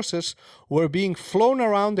special forces were being flown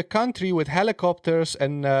around the country with helicopters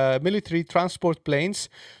and military transport planes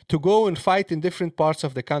to go and fight in different parts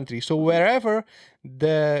of the country. So wherever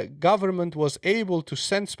the government was able to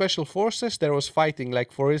send special forces, there was fighting.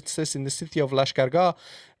 Like for instance, in the city of Lashkargah,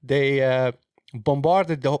 they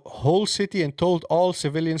bombarded the whole city and told all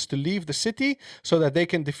civilians to leave the city so that they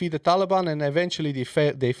can defeat the Taliban, and eventually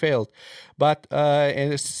they failed. But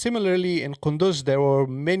and similarly in Kunduz, there were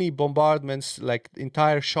many bombardments, like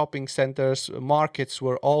entire shopping centers, markets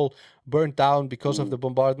were all burnt down because of the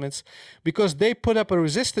bombardments, because they put up a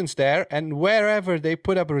resistance there, and wherever they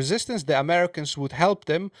put up a resistance, the Americans would help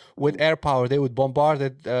them with air power. They would bombard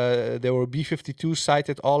it. There were B-52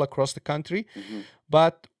 sighted all across the country.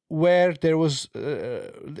 But where there was,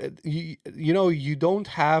 you don't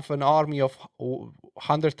have an army of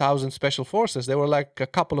 100,000 special forces. There were like a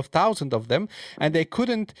couple of thousand of them, and they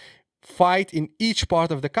couldn't fight in each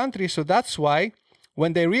part of the country. So that's why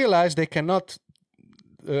when they realized they cannot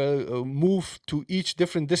move to each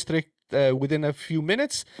different district within a few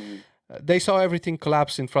minutes, they saw everything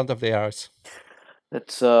collapse in front of their eyes.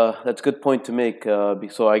 That's a good point to make.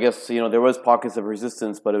 So I guess there was pockets of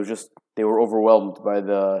resistance, but it was just they were overwhelmed by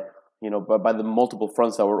the by the multiple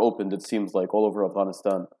fronts that were opened. It seems like all over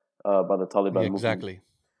Afghanistan by the Taliban movement. Exactly.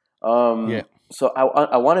 Yeah. So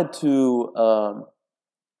I wanted to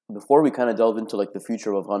before we kind of delve into like the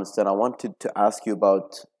future of Afghanistan, I wanted to ask you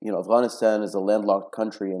about Afghanistan is a landlocked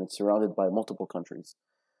country and it's surrounded by multiple countries,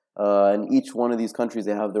 and each one of these countries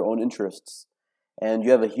they have their own interests. And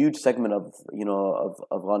you have a huge segment of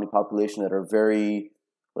Afghani population that are very,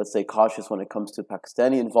 let's say, cautious when it comes to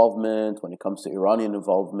Pakistani involvement, when it comes to Iranian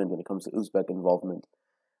involvement, when it comes to Uzbek involvement.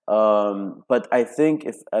 But I think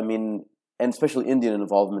and especially Indian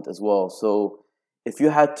involvement as well. So if you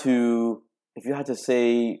had to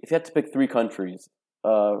pick three countries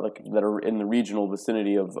like that are in the regional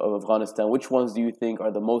vicinity of Afghanistan, which ones do you think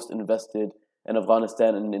are the most invested in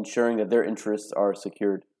Afghanistan and ensuring that their interests are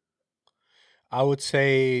secured? I would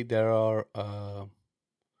say there are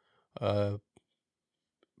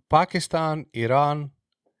Pakistan, Iran,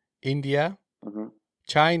 India,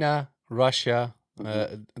 China, Russia.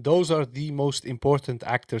 Those are the most important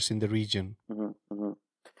actors in the region.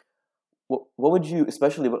 What would you,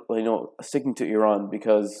 especially sticking to Iran,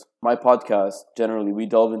 because my podcast generally we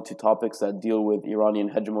delve into topics that deal with Iranian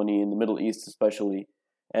hegemony in the Middle East, especially.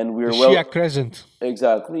 And we're Shia crescent.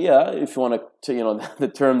 Exactly, yeah. If you want to, the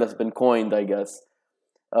term that's been coined, I guess.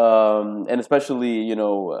 And especially,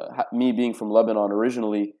 me being from Lebanon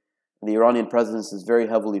originally, the Iranian presence is very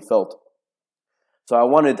heavily felt. So I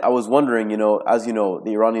was wondering, as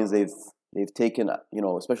the Iranians they've taken,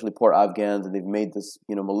 especially poor Afghans, and they've made this,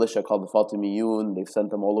 militia called the Fatimiyun. They've sent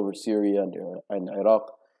them all over Syria and Iraq.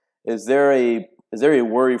 Is there a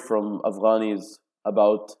worry from Afghanis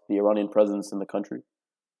about the Iranian presence in the country?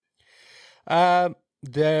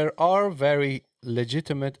 There are very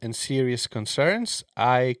legitimate and serious concerns.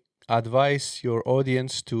 I advise your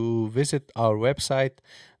audience to visit our website,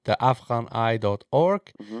 theafghani.org,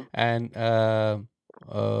 and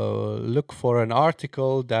look for an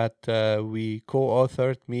article that we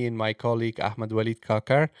co-authored, me and my colleague Ahmed Walid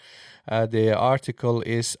Kakar. The article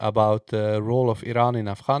is about the role of Iran in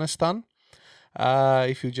Afghanistan.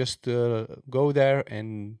 If you just go there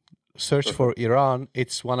and search for Iran,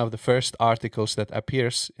 it's one of the first articles that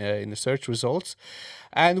appears in the search results.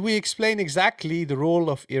 And we explain exactly the role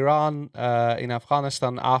of Iran in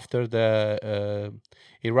Afghanistan after the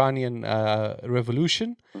Iranian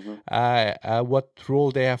revolution, what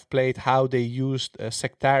role they have played, how they used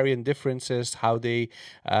sectarian differences, how they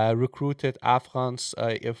recruited Afghans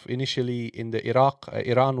initially in the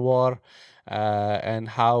Iran war, and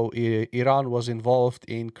how Iran was involved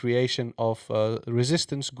in creation of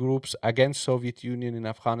resistance groups against Soviet Union in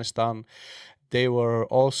Afghanistan. They were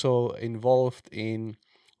also involved in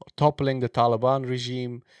toppling the Taliban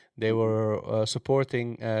regime. They were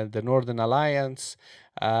supporting the Northern Alliance.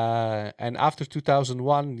 And after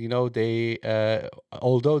 2001,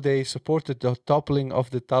 although they supported the toppling of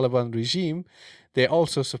the Taliban regime, they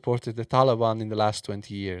also supported the Taliban in the last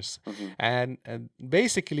 20 years. And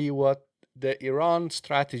basically what the Iran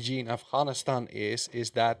strategy in Afghanistan is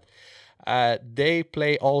that they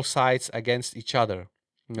play all sides against each other.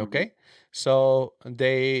 Okay? So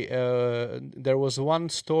there was one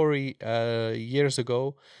story years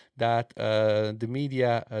ago that the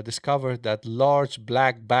media discovered that large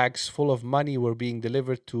black bags full of money were being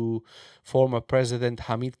delivered to former President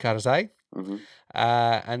Hamid Karzai.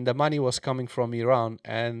 And the money was coming from Iran.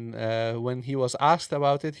 And when he was asked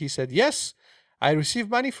about it, he said, yes, I received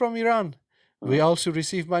money from Iran. We also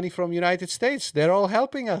receive money from United States. They're all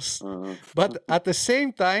helping us. But at the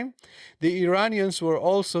same time, the Iranians were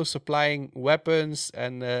also supplying weapons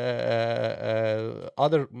and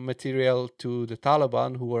other material to the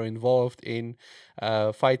Taliban, who were involved in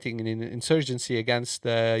fighting in an insurgency against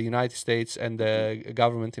the United States and the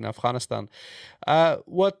government in Afghanistan.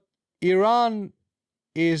 What Iran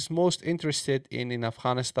is most interested in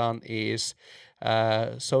Afghanistan is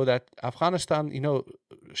so that Afghanistan,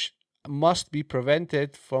 must be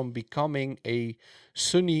prevented from becoming a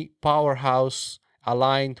Sunni powerhouse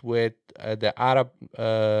aligned with the Arab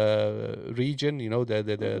region,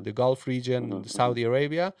 the Gulf region, Saudi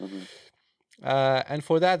Arabia. And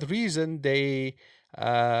for that reason, they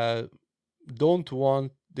don't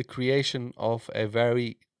want the creation of a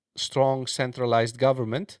very strong centralized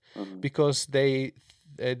government because they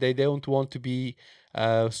don't want to be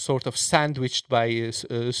sort of sandwiched by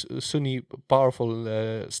Sunni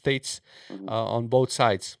powerful states on both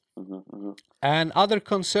sides. And other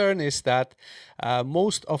concern is that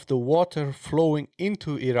most of the water flowing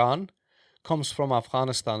into Iran comes from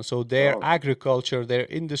Afghanistan. So their agriculture, their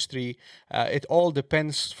industry, it all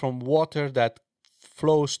depends from water that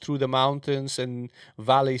flows through the mountains and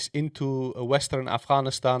valleys into western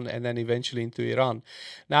Afghanistan and then eventually into Iran.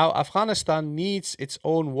 Now, Afghanistan needs its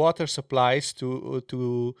own water supplies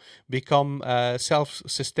to become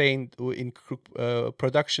self-sustained in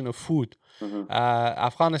production of food.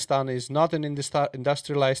 Afghanistan is not an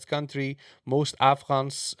industrialized country. Most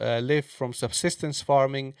Afghans live from subsistence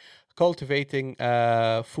farming. Cultivating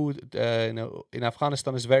food in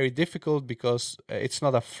Afghanistan is very difficult because it's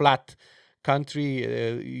not a flat country.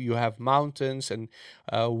 You have mountains and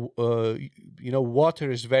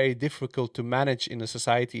water is very difficult to manage in a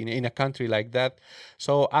society in a country like that.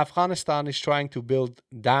 So Afghanistan is trying to build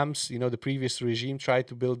dams. The previous regime tried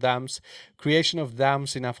to build dams. Creation of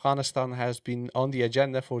dams in Afghanistan has been on the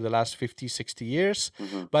agenda for the last 50-60 years,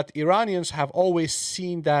 but Iranians have always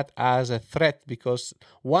seen that as a threat because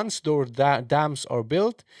once those dams are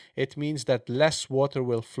built, it means that less water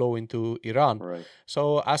will flow into Iran. Right.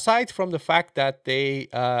 So aside from the fact that they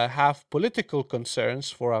have political concerns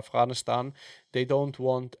for Afghanistan, they don't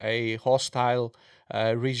want a hostile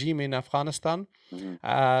regime in Afghanistan.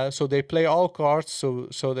 So they play all cards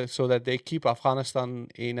so that they keep Afghanistan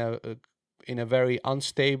in a very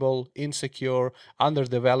unstable, insecure,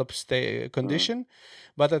 underdeveloped condition.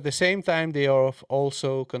 But at the same time, they are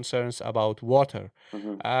also concerns about water.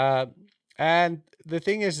 And the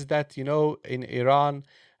thing is that, in Iran,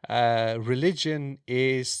 religion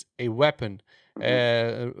is a weapon.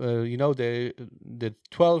 The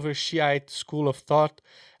 12er Shiite school of thought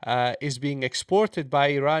is being exported by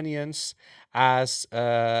Iranians as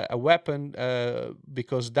a weapon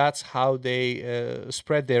because that's how they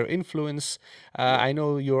spread their influence. I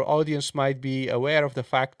know your audience might be aware of the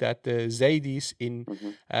fact that the Zaydis in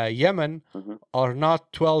Yemen are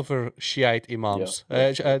not 12er Shiite imams.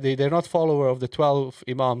 They're not follower of the 12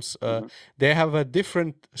 imams. They have a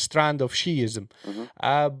different strand of Shiism.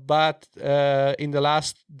 But in the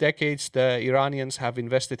last decades, the Iranians have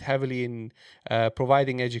invested heavily in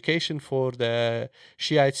providing education for the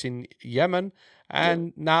Shiites in Yemen.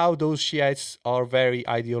 And now those Shiites are very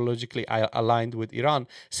ideologically aligned with Iran.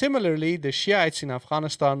 Similarly, the Shiites in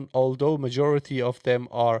Afghanistan, although majority of them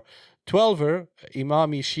are 12er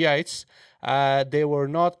Imami Shiites, they were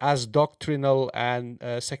not as doctrinal and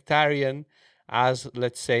sectarian as,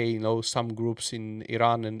 let's say, some groups in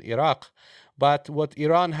Iran and Iraq. But what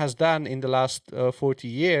Iran has done in the last 40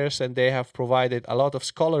 years, and they have provided a lot of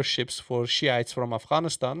scholarships for Shiites from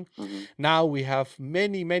Afghanistan. Now we have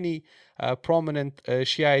many prominent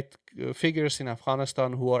Shiite figures in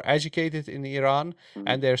Afghanistan who are educated in Iran,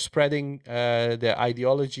 and they're spreading the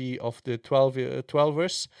ideology of the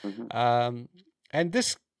 12ers. And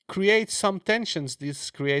this creates some tensions.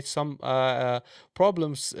 This creates some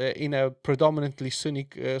problems in a predominantly Sunni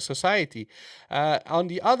society. On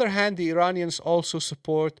the other hand, the Iranians also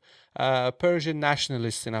support Persian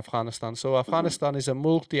nationalists in Afghanistan. So Afghanistan is a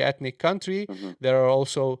multi-ethnic country. There are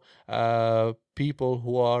also people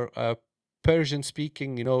who are Persian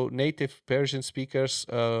speaking, native Persian speakers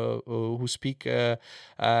who speak a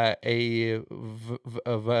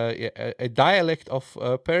dialect of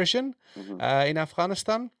Persian in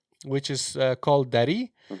Afghanistan, which is called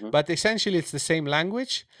Dari, but essentially it's the same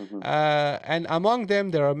language. And among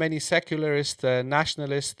them, there are many secularist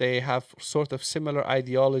nationalists. They have sort of similar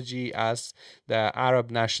ideology as the Arab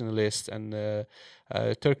nationalists and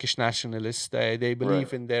Turkish nationalists. They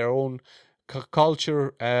believe in their own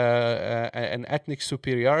culture and ethnic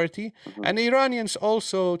superiority, and Iranians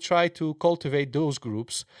also try to cultivate those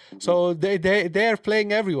groups. So they are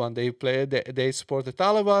playing everyone. They support the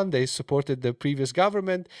Taliban. They supported the previous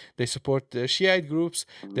government. They support the Shiite groups.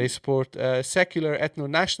 They support secular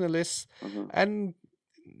ethno-nationalists, and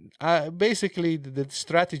basically the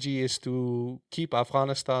strategy is to keep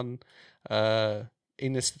Afghanistan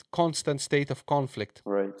in a constant state of conflict.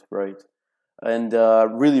 Right. And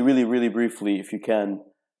really briefly, if you can,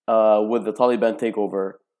 with the Taliban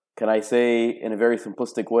takeover, can I say in a very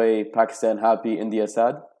simplistic way, Pakistan happy, India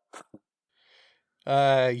sad?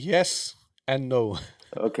 Yes and no.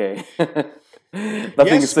 Okay.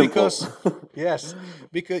 Nothing is Yes, simple.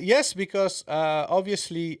 because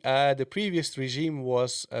obviously the previous regime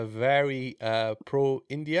was very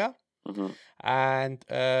pro-India, Mhm, and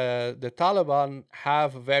the Taliban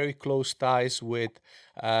have very close ties with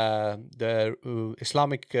the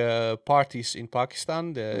Islamic parties in Pakistan,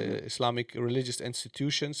 mhm, the Islamic religious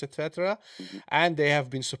institutions, etc. mhm, And they have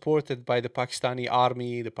been supported by the Pakistani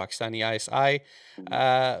army, the Pakistani ISI. mhm,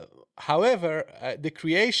 Uh, However, the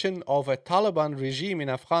creation of a Taliban regime in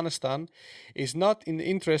Afghanistan is not in the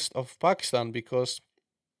interest of Pakistan because,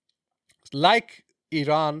 like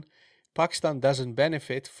Iran, Pakistan doesn't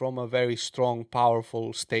benefit from a very strong,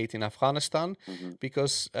 powerful state in Afghanistan mhm.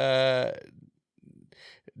 because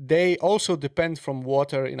they also depend from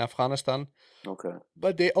water in Afghanistan, Okay.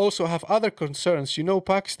 but they also have other concerns. You know,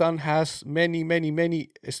 Pakistan has many, many, many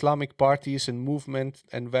Islamic parties and movement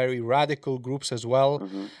and very radical groups as well,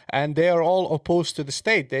 Mhm, and they are all opposed to the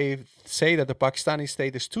state. They say that the Pakistani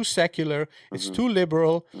state is too secular, it's mhm, too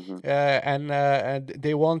liberal, mhm, and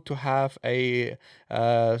they want to have a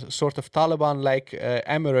sort of Taliban-like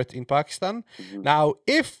emirate in Pakistan. mhm, Now,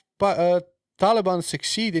 if Taliban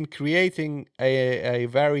succeed in creating a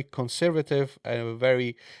very conservative, a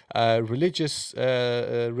very religious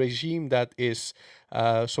regime that is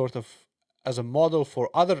sort of as a model for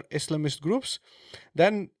other Islamist groups,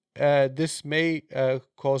 then this may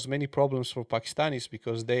cause many problems for Pakistanis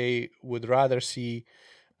because they would rather see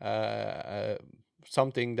uh,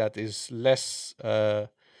 something that is less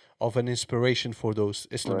of an inspiration for those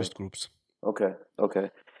right. Islamist groups. Okay. Okay.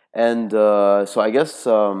 And so I guess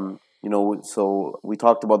so we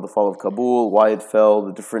talked about the fall of Kabul, why it fell,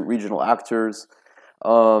 the different regional actors.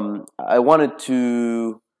 I wanted to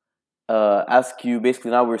ask you.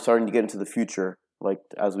 Basically, now we're starting to get into the future, like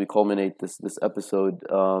as we culminate this episode.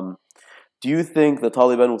 Do you think the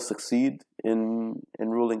Taliban will succeed in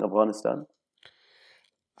ruling Afghanistan?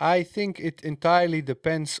 I think it entirely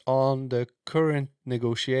depends on the current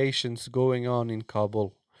negotiations going on in Kabul.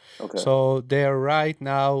 Okay. So they're right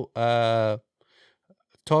now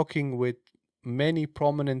talking with many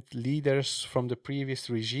prominent leaders from the previous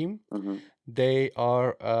regime. Mm-hmm. They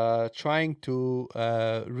are trying to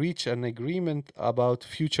reach an agreement about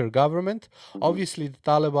future government. Mm-hmm. Obviously, the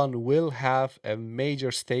Taliban will have a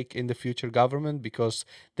major stake in the future government because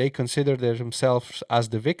they consider themselves as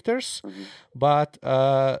the victors. Mm-hmm. But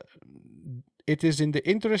it is in the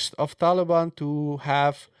interest of Taliban to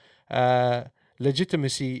have uh,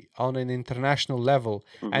 legitimacy on an international level,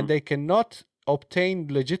 Mm-hmm. and they cannot obtain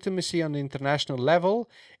legitimacy on the international level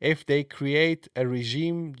if they create a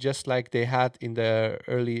regime just like they had in the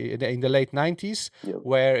late 90s, Yep.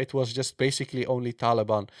 where it was just basically only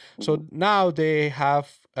Taliban. Mm-hmm. So now they have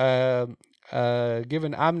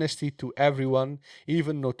given amnesty to everyone,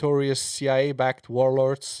 even notorious CIA-backed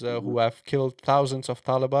warlords Mm-hmm. who have killed thousands of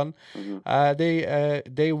Taliban.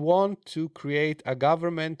 Mm-hmm. They want to create a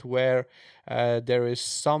government where there is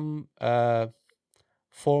some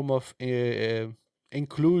form of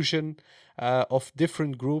inclusion of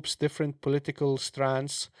different groups, different political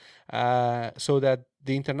strands, so that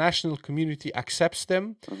the international community accepts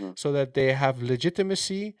them, Mm-hmm. so that they have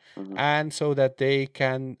legitimacy, Mm-hmm. and so that they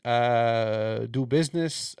can do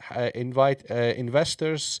business, invite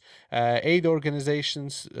investors, aid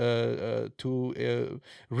organizations to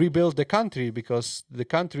rebuild the country, because the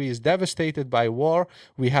country is devastated by war.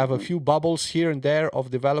 We have a Mm-hmm. few bubbles here and there of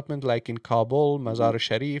development, like in Kabul, Mazar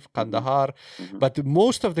Sharif, Kandahar, Mm-hmm. but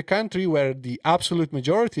most of the country where the absolute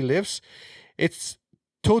majority lives, it's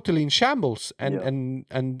totally in shambles, and Yeah.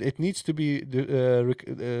 and it needs to be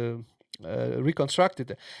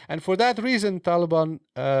reconstructed. And for that reason, Taliban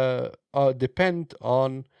depend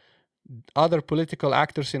on other political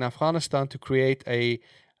actors in Afghanistan to create a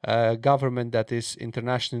government that is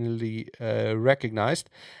internationally recognized.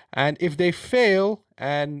 And if they fail,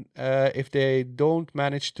 and if they don't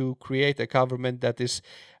manage to create a government that is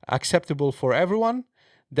acceptable for everyone,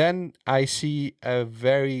 then I see a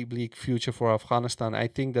very bleak future for Afghanistan. I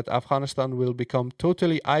think that Afghanistan will become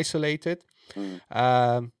totally isolated.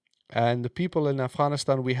 Mm-hmm. And the people in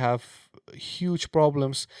Afghanistan, we have huge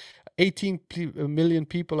problems. 18 million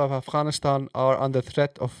people of Afghanistan are under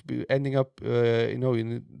threat of ending up,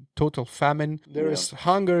 in total famine. There Yeah. is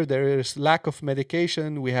hunger. There is lack of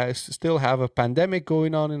medication. We still have a pandemic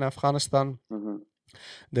going on in Afghanistan. Mm-hmm.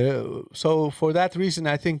 So for that reason,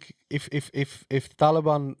 I think if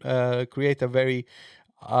Taliban create a very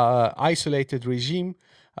isolated regime,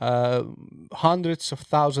 hundreds of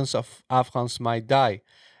thousands of Afghans might die.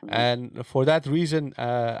 And for that reason,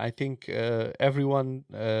 I think everyone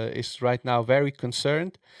is right now very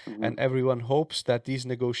concerned, and everyone hopes that these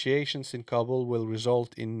negotiations in Kabul will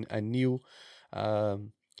result in a new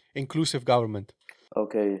inclusive government.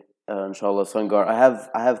 Okay, inshallah, Sangar.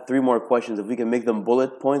 I have three more questions. If we can make them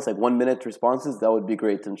bullet points, like 1 minute responses, that would be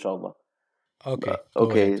great, inshallah. Okay, go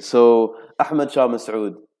Okay, ahead. so Ahmed Shah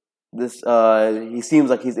Massoud, this he seems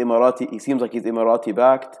like he's Emirati. He seems like he's Emirati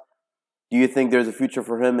backed. Do you think there's a future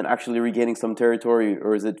for him in actually regaining some territory,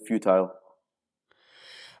 or is it futile?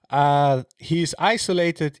 He's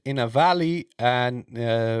isolated in a valley, and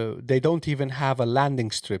they don't even have a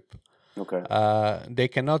landing strip. Okay. They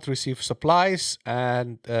cannot receive supplies,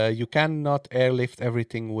 and you cannot airlift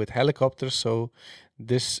everything with helicopters. So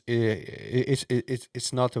this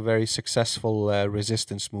it's not a very successful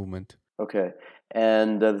resistance movement. Okay.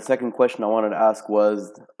 And the second question I wanted to ask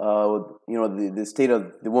was, the state of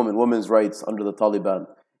the women's rights under the Taliban.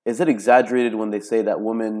 Is it exaggerated when they say that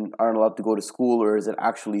women aren't allowed to go to school, or is it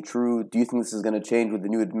actually true? Do you think this is going to change with the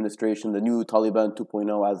new administration, the new Taliban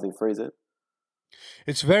 2.0, as they phrase it?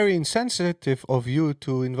 It's very insensitive of you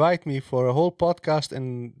to invite me for a whole podcast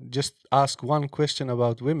and just ask one question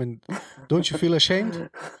about women. Don't you feel ashamed?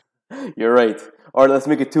 You're right. All right, let's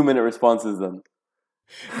make it 2 minute responses then.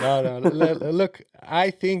 No. Look,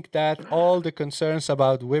 I think that all the concerns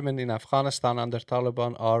about women in Afghanistan under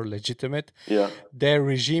Taliban are legitimate. Yeah. Their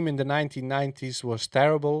regime in the 1990s was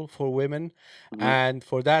terrible for women, and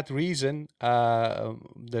for that reason,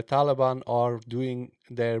 the Taliban are doing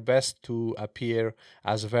their best to appear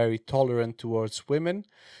as very tolerant towards women.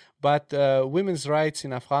 But women's rights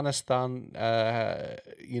in Afghanistan,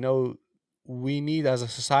 we need as a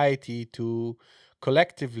society to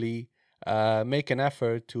collectively make an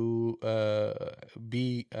effort to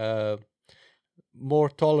be more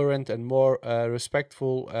tolerant and more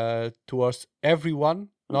respectful towards everyone,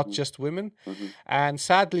 not just women. And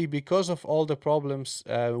sadly, because of all the problems,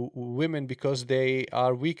 women, because they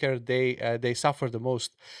are weaker, they suffer the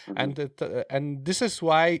most. And this is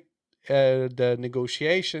why the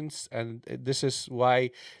negotiations, and this is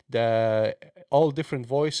why the all different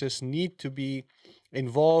voices need to be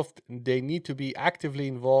involved. They need to be actively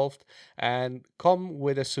involved and come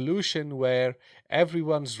with a solution where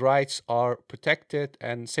everyone's rights are protected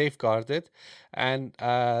and safeguarded. And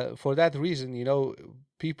for that reason,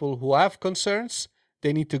 people who have concerns,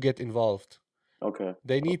 they need to get involved. Okay.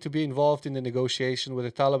 They need to be involved in the negotiation with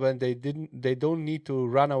the Taliban. They don't need to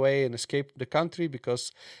run away and escape the country,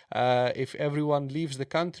 because if everyone leaves the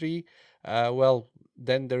country,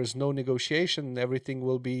 then there is no negotiation. Everything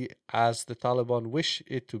will be as the Taliban wish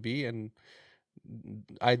it to be, and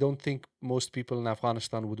I don't think most people in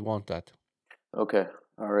Afghanistan would want that. Okay.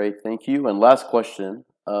 All right. Thank you. And last question.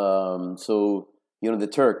 The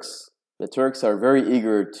Turks are very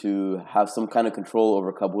eager to have some kind of control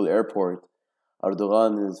over Kabul airport.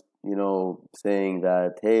 Erdogan is, saying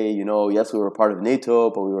that, hey, yes, we were part of NATO,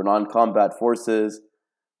 but we were non-combat forces.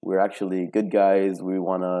 We're actually good guys. We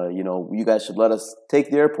want to, you guys should let us take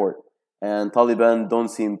the airport. And Taliban don't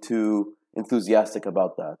seem too enthusiastic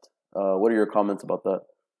about that. What are your comments about that?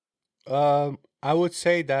 I would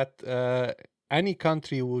say that any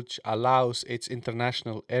country which allows its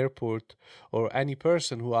international airport, or any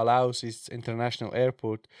person who allows its international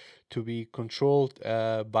airport to be controlled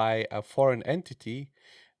by a foreign entity,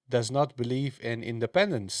 does not believe in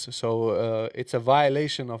independence. So it's a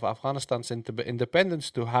violation of Afghanistan's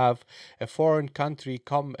independence to have a foreign country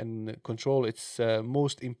come and control its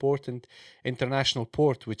most important international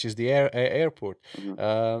port, which is the airport.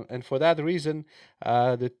 And for that reason,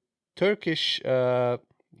 the Turkish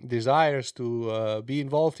desires to be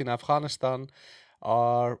involved in Afghanistan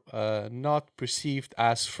are not perceived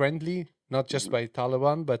as friendly, not just by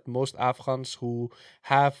Taliban, but most Afghans who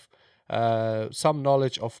have some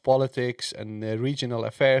knowledge of politics and regional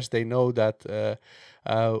affairs. They know that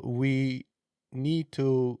we need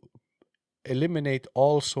to eliminate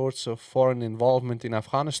all sorts of foreign involvement in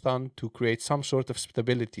Afghanistan to create some sort of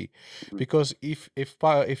stability. Because if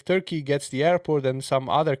Turkey gets the airport, then some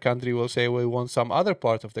other country will say, we want some other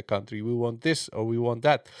part of the country, we want this or we want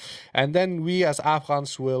that, and then we as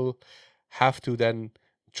Afghans will have to then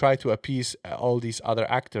try to appease all these other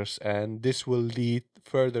actors, and this will lead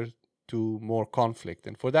further to more conflict.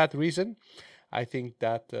 And for that reason, I think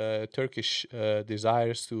that Turkish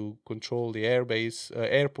desires to control the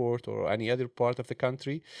airport, or any other part of the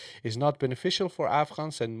country is not beneficial for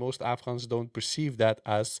Afghans, and most Afghans don't perceive that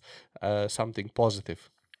as something positive.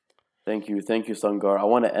 Thank you, Sangar. I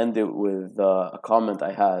want to end it with a comment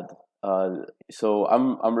I had. So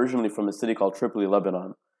I'm originally from a city called Tripoli,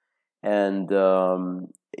 Lebanon, and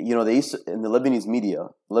they used to, in the Lebanese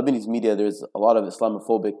media, there's a lot of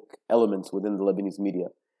Islamophobic elements within the Lebanese media,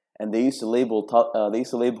 and they used to label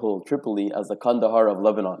Tripoli as the Kandahar of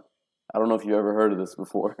Lebanon. I don't know if you ever heard of this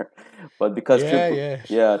before, but because Yeah,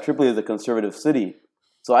 yeah. Tripoli is a conservative city,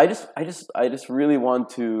 so I just really want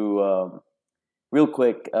to real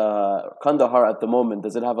quick, Kandahar at the moment,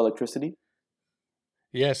 does it have electricity?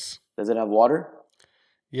 Yes. Does it have water?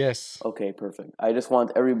 Yes. Okay, perfect. I just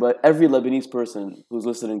want every Lebanese person who's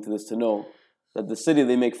listening to this to know that the city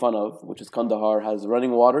they make fun of, which is Kandahar, has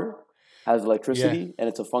running water, has Yeah. electricity, and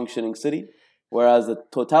it's a functioning city. Whereas the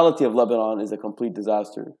totality of Lebanon is a complete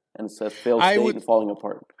disaster and it's a failed I state would and falling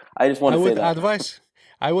apart. I just want I to say would that. advise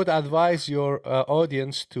I would advise your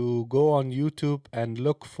audience to go on YouTube and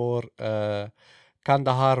look for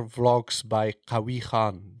Kandahar vlogs by Qawi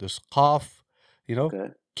Khan. Dus Qaf, you know, Okay.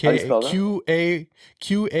 How do you K spell that?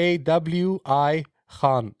 Qawi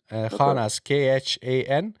Khan. Khan Okay. as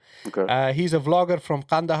Khan. Okay. He's a vlogger from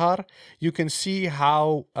Kandahar. You can see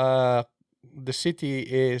how the city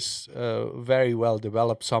is very well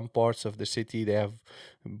developed. Some parts of the city they have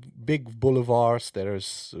big boulevards.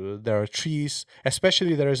 There are trees.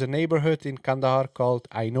 Especially there is a neighborhood in Kandahar called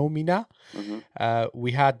Ainomina. Mm-hmm.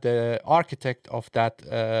 We had the architect of that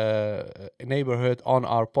neighborhood on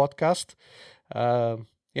our podcast.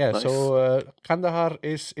 Yeah, Nice. so Kandahar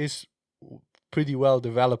is pretty well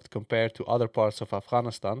developed compared to other parts of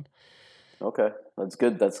Afghanistan. Okay, that's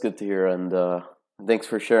good. That's good to hear, and thanks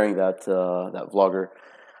for sharing that vlogger,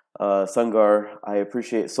 Sangar. I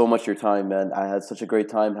appreciate so much your time, man. I had such a great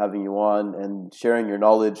time having you on and sharing your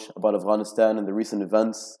knowledge about Afghanistan and the recent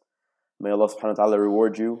events. May Allah Subhanahu wa Taala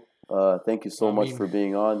reward you. Thank you so I much mean, for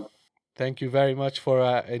being on. thank you very much for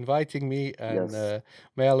inviting me, and Yes,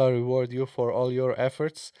 may Allah reward you for all your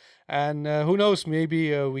efforts. And who knows, maybe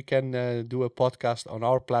we can do a podcast on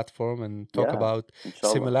our platform and talk yeah, about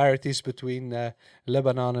inshallah. similarities between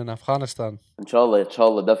Lebanon and Afghanistan.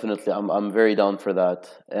 Inshallah, definitely. I'm very down for that.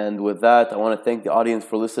 And with that, I want to thank the audience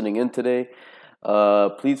for listening in today.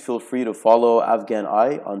 Please feel free to follow Afghan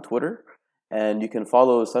Eye on Twitter, and you can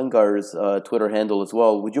follow Sangar's Twitter handle as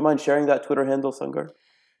well. Would you mind sharing that Twitter handle, Sangar?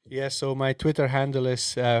 Yeah, so my Twitter handle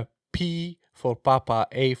is P for Papa,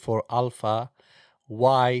 A for Alpha,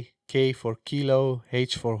 Y, K for Kilo,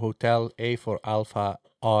 H for Hotel, A for Alpha,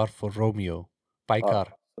 R for Romeo. Paikar.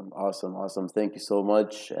 Awesome. Thank you so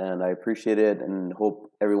much, and I appreciate it, and hope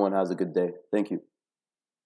everyone has a good day. Thank you.